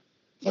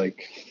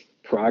 like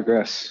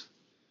progress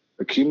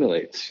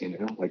accumulates, you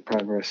know, like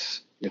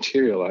progress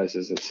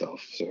materializes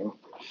itself. So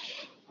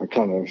I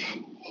kind of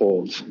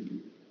hold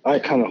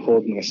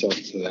myself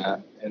to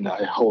that, and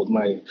I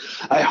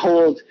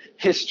hold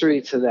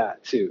history to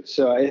that too.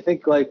 So I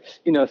think, like,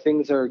 you know,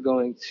 things are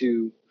going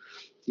to,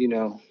 you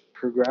know,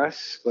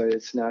 progress, but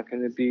it's not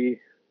going to be,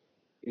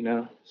 you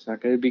know, it's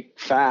not going to be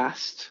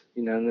fast,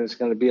 you know, and there's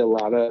going to be a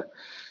lot of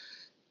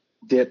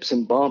dips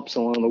and bumps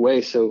along the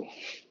way. So,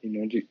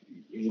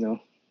 you know,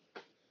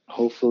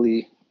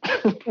 hopefully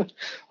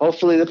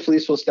the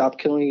police will stop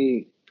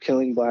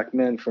killing black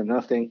men for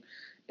nothing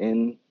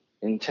in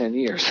 10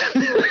 years.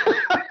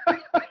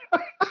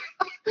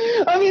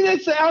 I mean,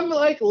 I'm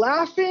like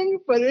laughing,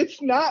 but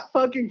it's not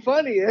fucking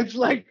funny. It's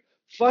like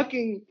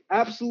fucking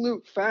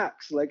absolute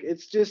facts. Like,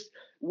 it's just,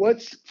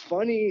 what's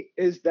funny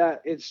is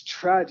that it's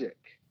tragic,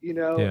 you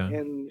know,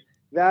 and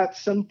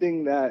that's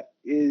something that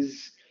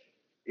is,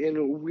 in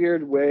a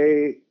weird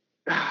way,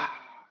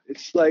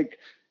 it's like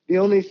the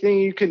only thing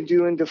you can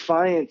do in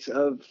defiance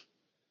of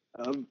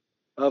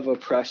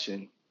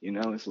oppression,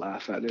 is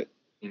laugh at it,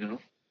 I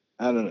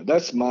don't know.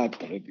 That's my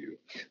point of view.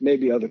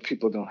 Maybe other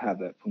people don't have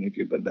that point of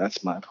view, but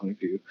that's my point of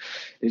view,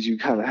 is you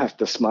kind of have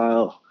to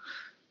smile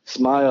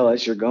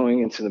as you're going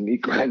into the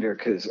meat grinder,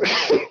 because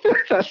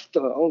that's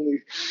the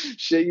only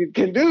shit you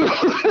can do.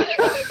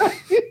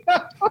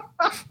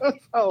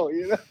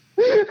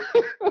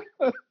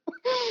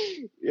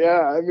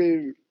 Yeah, I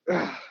mean,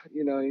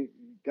 you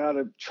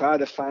gotta try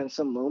to find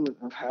some moment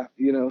of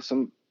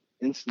some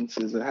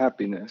instances of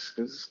happiness,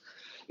 because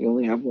you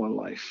only have one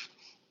life.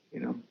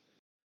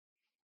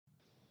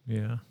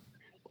 Yeah,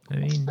 I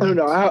mean, I don't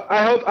know.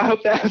 I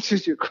hope that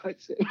answers your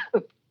question.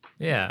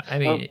 Yeah, I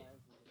mean,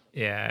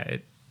 yeah,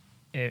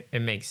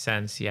 it makes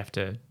sense. You have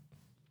to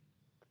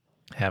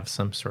have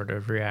some sort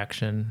of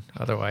reaction,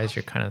 otherwise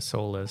you're kind of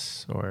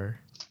soulless, or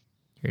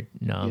you're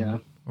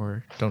numb,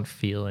 or don't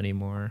feel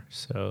anymore.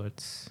 So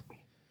it's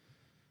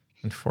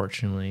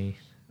unfortunately,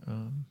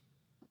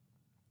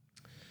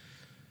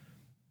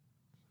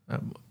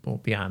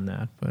 well, beyond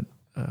that, but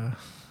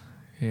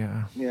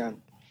yeah.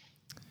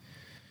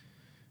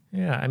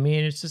 I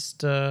mean, it's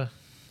just I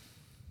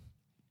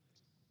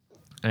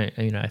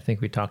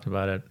think we talked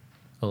about it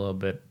a little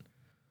bit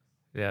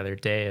the other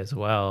day as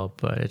well,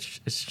 but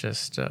it's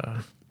just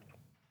and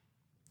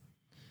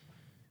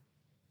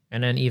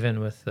then even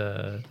with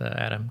the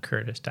Adam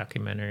Curtis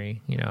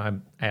documentary,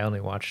 I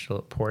only watched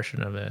a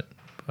portion of it,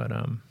 but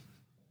I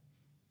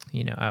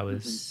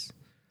was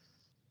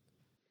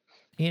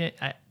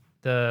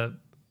the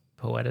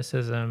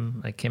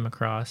poeticism I came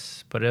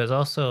across, but it was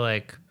also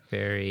like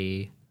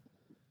very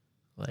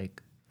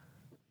like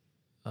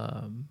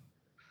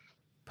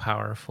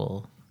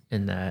powerful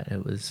in that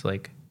it was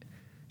like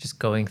just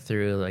going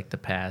through like the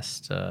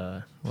past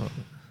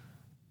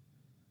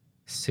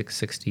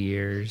 60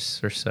 years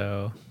or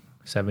so,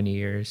 70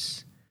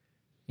 years.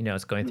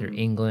 It's going through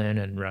England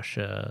and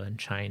Russia and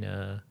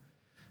China,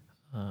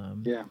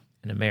 and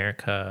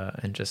America,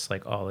 and just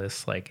like all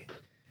this, like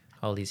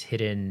all these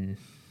hidden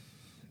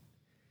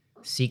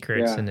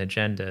secrets and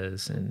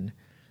agendas, and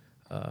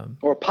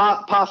or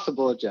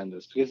possible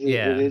agendas, because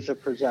it is a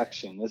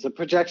projection. It's a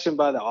projection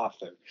by the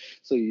author.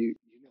 So you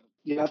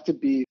have to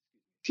be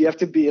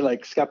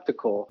like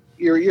skeptical.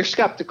 You're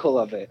skeptical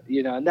of it,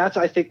 and that's,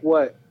 I think,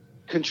 what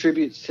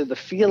contributes to the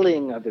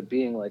feeling of it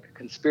being like a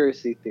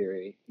conspiracy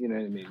theory. You know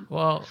what I mean?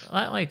 Well,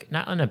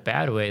 not in a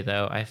bad way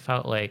though. I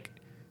felt like,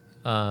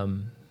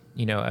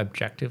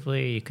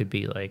 objectively, you could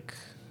be like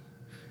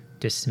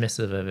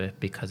dismissive of it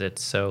because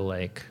it's so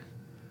like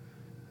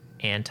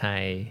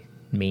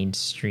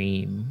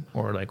anti-mainstream,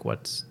 or like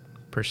what's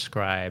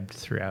prescribed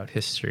throughout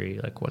history,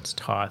 like what's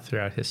taught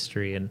throughout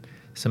history, and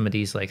some of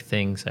these like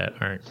things that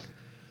aren't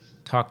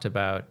talked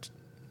about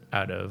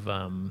out of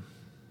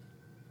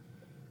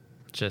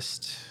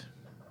just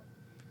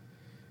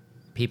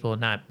people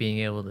not being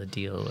able to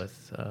deal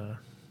with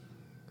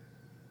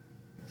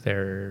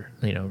their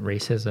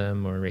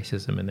racism, or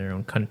racism in their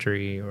own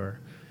country, or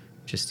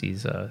just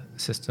these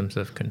systems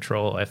of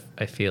control.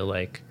 I feel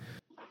like,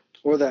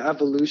 or the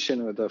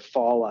evolution or the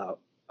fallout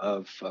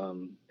of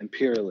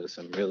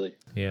imperialism, really.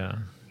 Yeah.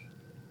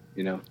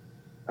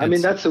 I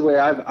mean, that's the way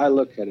I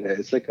look at it.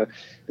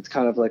 It's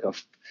kind of like I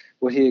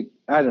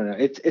don't know.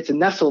 It's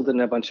nestled in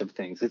a bunch of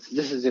things.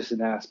 This is just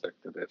an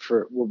aspect of it.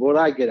 For what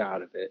I get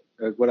out of it,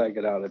 or what I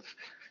get out of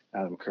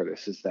Adam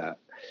Curtis, is that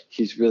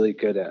he's really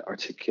good at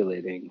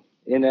articulating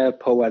in a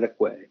poetic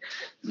way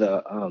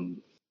the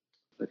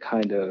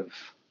kind of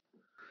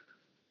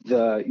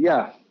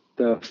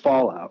the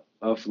fallout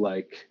of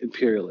like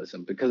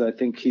imperialism, because I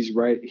think he's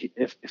right.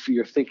 If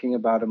you're thinking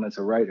about him as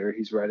a writer,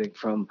 he's writing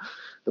from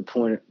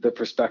the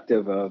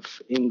perspective of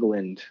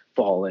England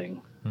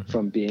falling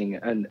from being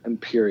an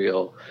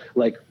imperial,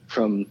 like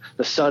from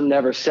the sun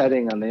never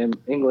setting on the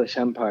English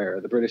Empire,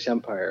 the British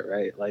Empire,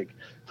 right? Like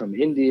from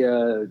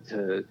India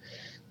to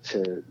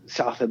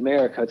South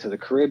America, to the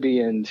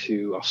Caribbean,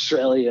 to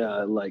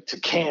Australia, like to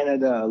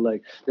Canada,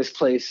 like this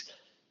place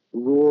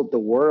ruled the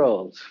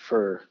world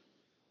for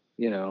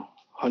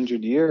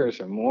 100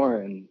 years or more,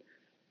 and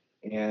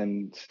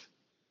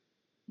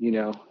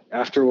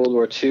after World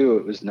War II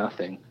it was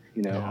nothing.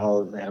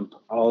 All of them,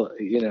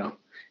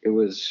 it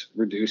was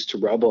reduced to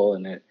rubble,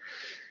 and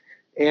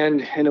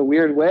in a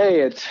weird way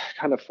it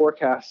kind of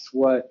forecasts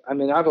what, I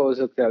mean, I've always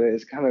looked at it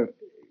as kind of,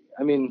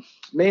 I mean,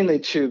 mainly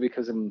too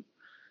because I'm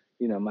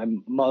my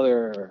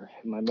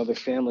mother's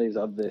family is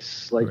of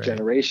this like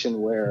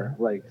generation where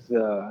like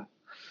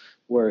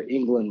where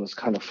England was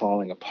kind of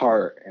falling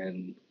apart,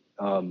 and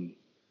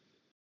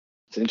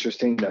it's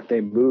interesting that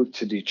they moved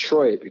to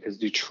Detroit, because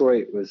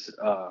Detroit was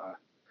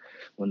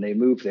when they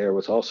moved there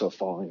was also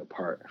falling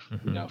apart,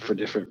 for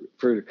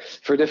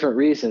different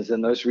reasons,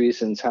 and those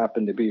reasons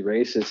happen to be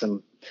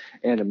racism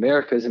and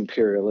America's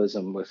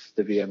imperialism with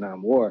the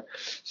Vietnam War.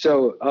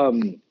 So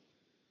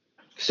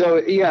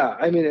yeah,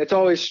 I mean, it's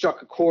always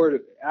struck a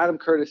chord. Adam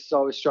Curtis has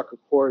always struck a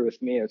chord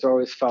with me. It's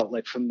always felt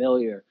like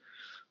familiar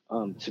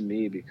to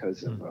me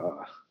because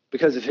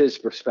of his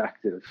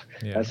perspective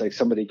as like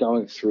somebody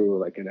going through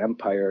like an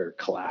empire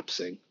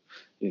collapsing,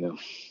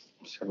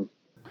 So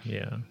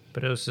Yeah,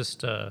 but it was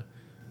just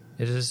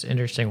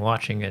interesting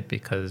watching it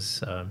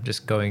because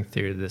just going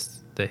through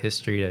the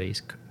history that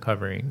he's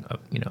covering of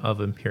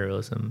of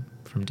imperialism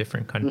from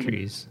different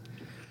countries,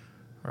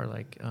 or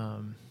like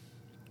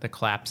the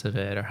collapse of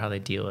it, or how they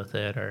deal with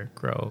it, or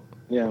grow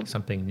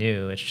something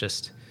new. It's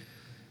just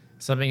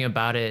something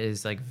about it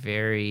is like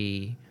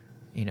very,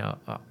 a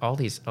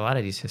lot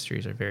of these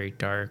histories are very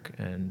dark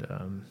and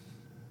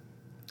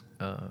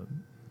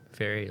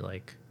very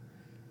like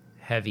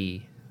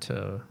heavy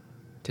to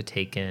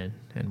take in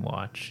and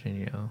watch,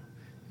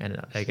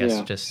 and I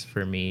guess just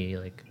for me,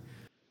 like,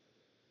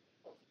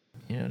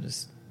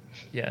 just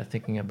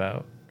thinking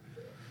about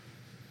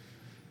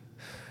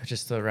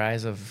just the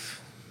rise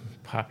of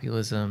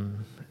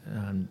populism,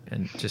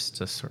 and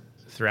just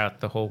throughout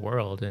the whole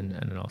world,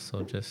 and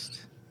also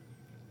just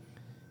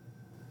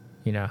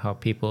how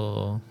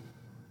people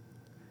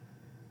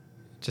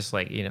just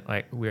like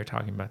like we were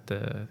talking about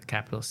the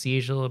Capitol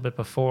siege a little bit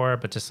before,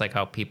 but just like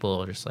how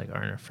people just like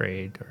aren't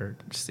afraid, or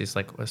just these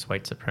like this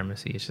white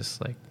supremacy is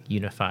just like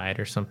unified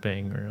or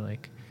something, or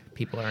like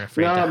people aren't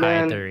afraid to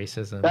hide their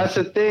racism. That's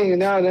the thing.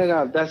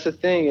 No. That's the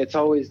thing. It's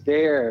always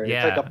there.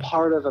 Yeah. It's like a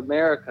part of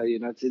America.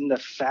 It's in the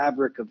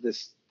fabric of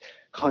this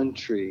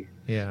country.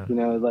 Yeah.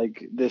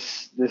 Like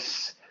this.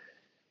 It's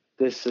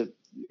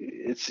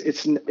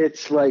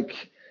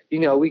like.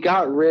 We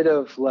got rid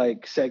of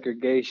like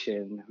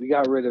segregation, we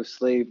got rid of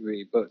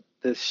slavery, but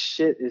this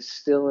shit is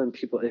still in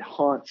people. It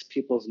haunts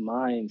people's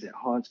minds. It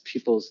haunts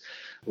people's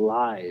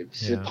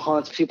lives. Yeah. It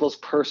haunts people's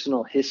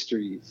personal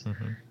histories,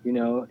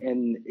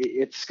 and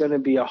it's going to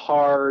be a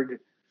hard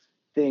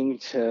thing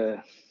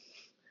to,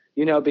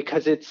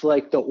 because it's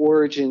like the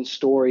origin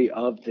story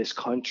of this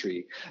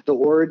country. The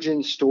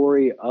origin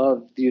story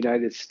of the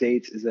United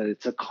States is that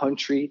it's a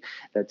country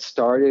that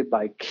started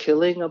by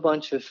killing a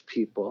bunch of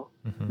people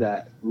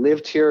that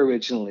lived here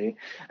originally,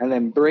 and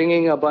then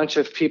bringing a bunch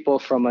of people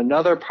from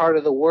another part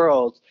of the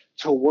world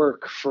to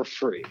work for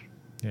free.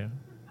 Yeah.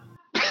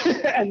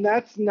 And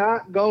that's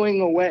not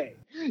going away.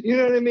 You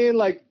know what I mean?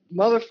 Like,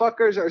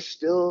 motherfuckers are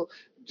still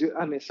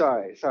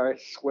sorry to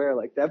swear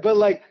like that, but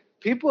like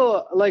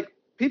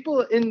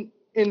people in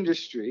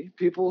industry,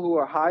 people who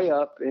are high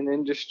up in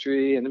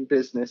industry and in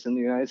business in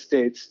the United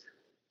States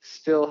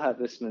still have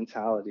this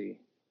mentality,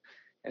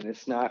 and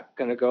it's not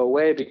going to go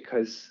away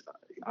because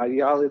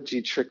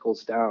ideology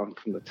trickles down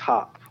from the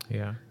top.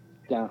 Yeah.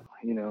 Down,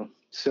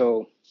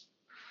 so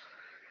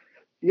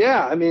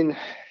yeah, I mean,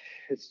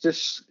 it's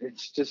just,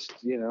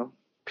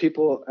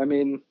 people, I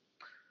mean,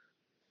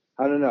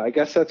 I don't know. I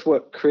guess that's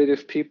what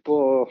creative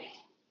people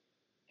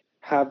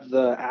have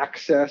the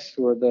access,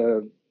 or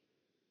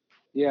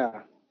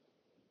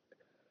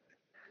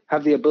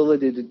have the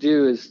ability to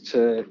do, is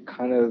to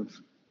kind of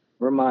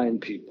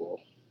remind people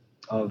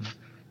of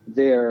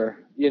their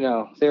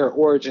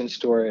origin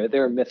story,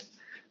 their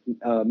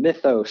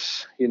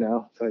mythos,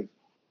 like,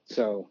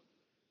 so,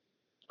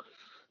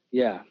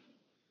 yeah.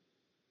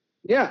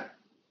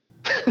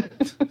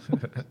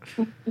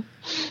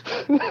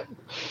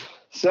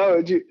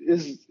 So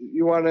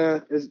you want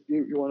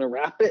to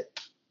wrap it?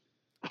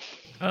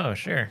 Oh,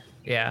 sure.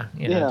 Yeah.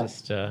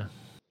 Just,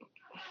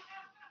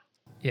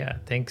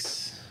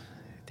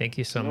 Thank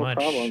you so much.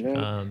 No problem,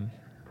 man.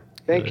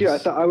 Thank you.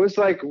 I was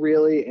like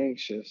really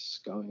anxious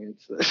going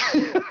into this.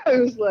 I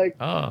was like,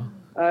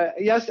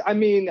 yes. I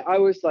mean, I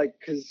was like,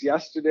 because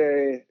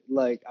yesterday,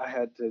 like, I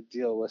had to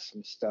deal with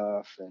some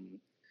stuff, and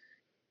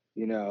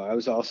I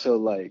was also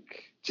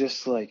like,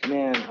 just like,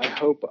 man, I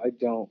hope I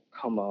don't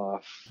come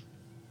off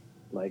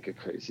like a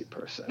crazy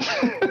person.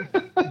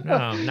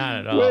 No, not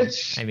at all.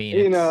 Which, I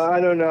mean, I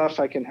don't know if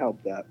I can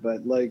help that,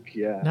 but like,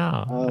 yeah.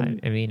 No,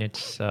 I mean,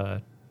 it's,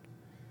 I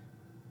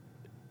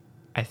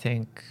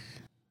think,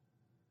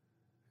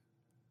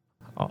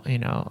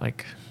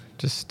 like,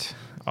 just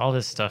all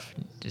this stuff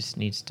just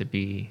needs to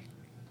be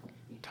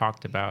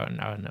talked about and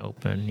out and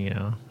open,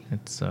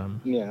 it's,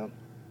 yeah.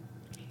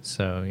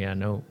 So yeah,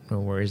 no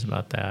worries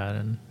about that.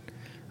 And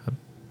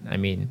I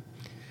mean,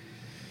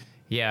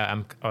 yeah,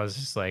 I was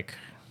just like,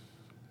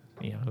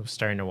 I was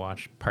starting to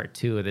watch part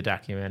 2 of the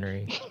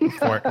documentary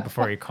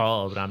before you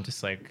called, but I'm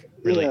just like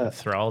really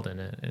enthralled in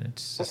it, and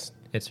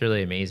it's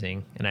really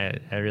amazing, and I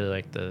really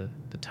like the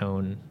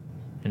tone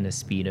and the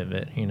speed of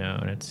it,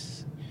 and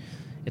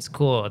it's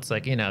cool. It's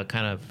like,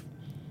 kind of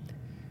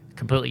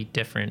completely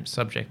different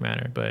subject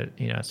matter, but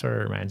it sort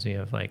of reminds me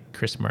of like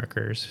Chris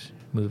Marker's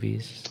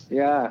movies.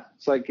 Yeah,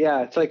 it's like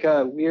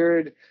a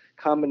weird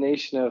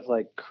combination of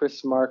like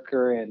Chris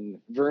Marker and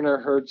Werner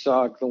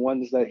Herzog, the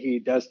ones that he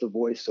does the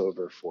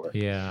voiceover for.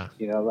 Yeah.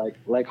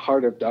 Like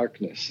Heart of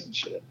Darkness and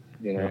shit.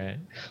 Right.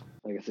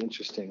 Like, it's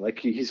interesting. Like,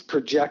 he's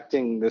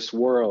projecting this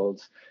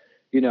world,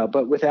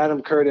 but with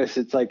Adam Curtis,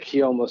 it's like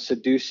he almost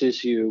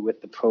seduces you with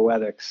the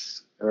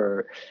poetics,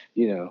 or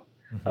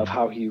of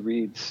how he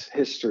reads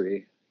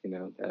history.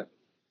 That.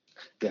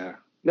 Yeah.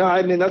 No,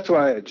 I mean, that's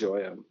why I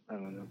enjoy him. I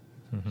don't know.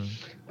 Mm-hmm.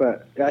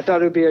 But I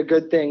thought it would be a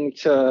good thing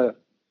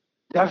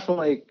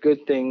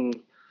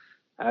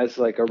as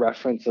like a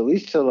reference, at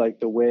least to like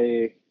the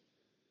way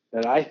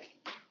that I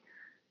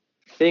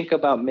think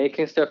about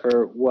making stuff,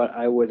 or what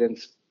I would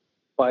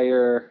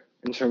inspire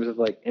in terms of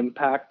like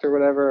impact or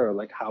whatever, or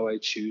like how I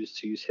choose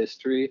to use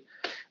history.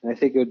 And I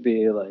think it would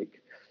be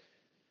like,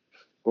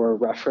 or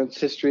reference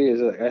history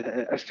is,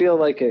 I feel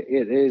like it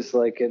is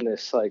like in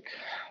this, like,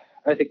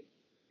 I think,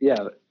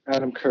 yeah,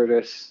 Adam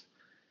Curtis,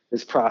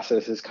 his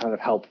process is kind of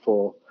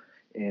helpful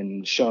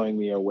in showing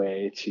me a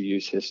way to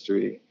use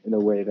history in a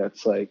way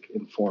that's like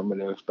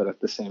informative, but at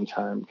the same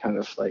time kind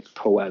of like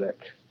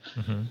poetic,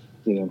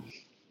 you know.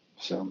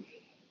 So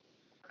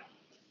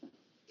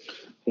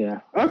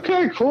yeah.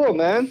 Okay, cool,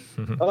 man.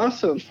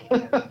 Awesome.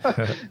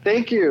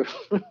 Thank you.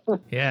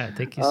 Yeah,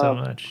 thank you so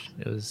much.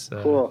 It was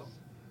cool.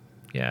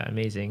 Yeah,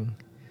 amazing.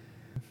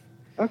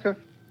 Okay.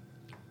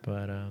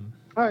 But all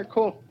right,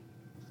 cool.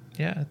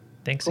 Yeah,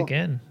 thanks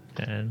again.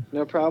 And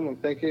no problem.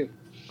 Thank you.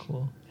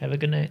 Cool. Have a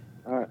good night.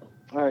 All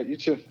right, you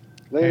too.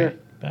 Later.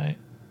 Right, bye.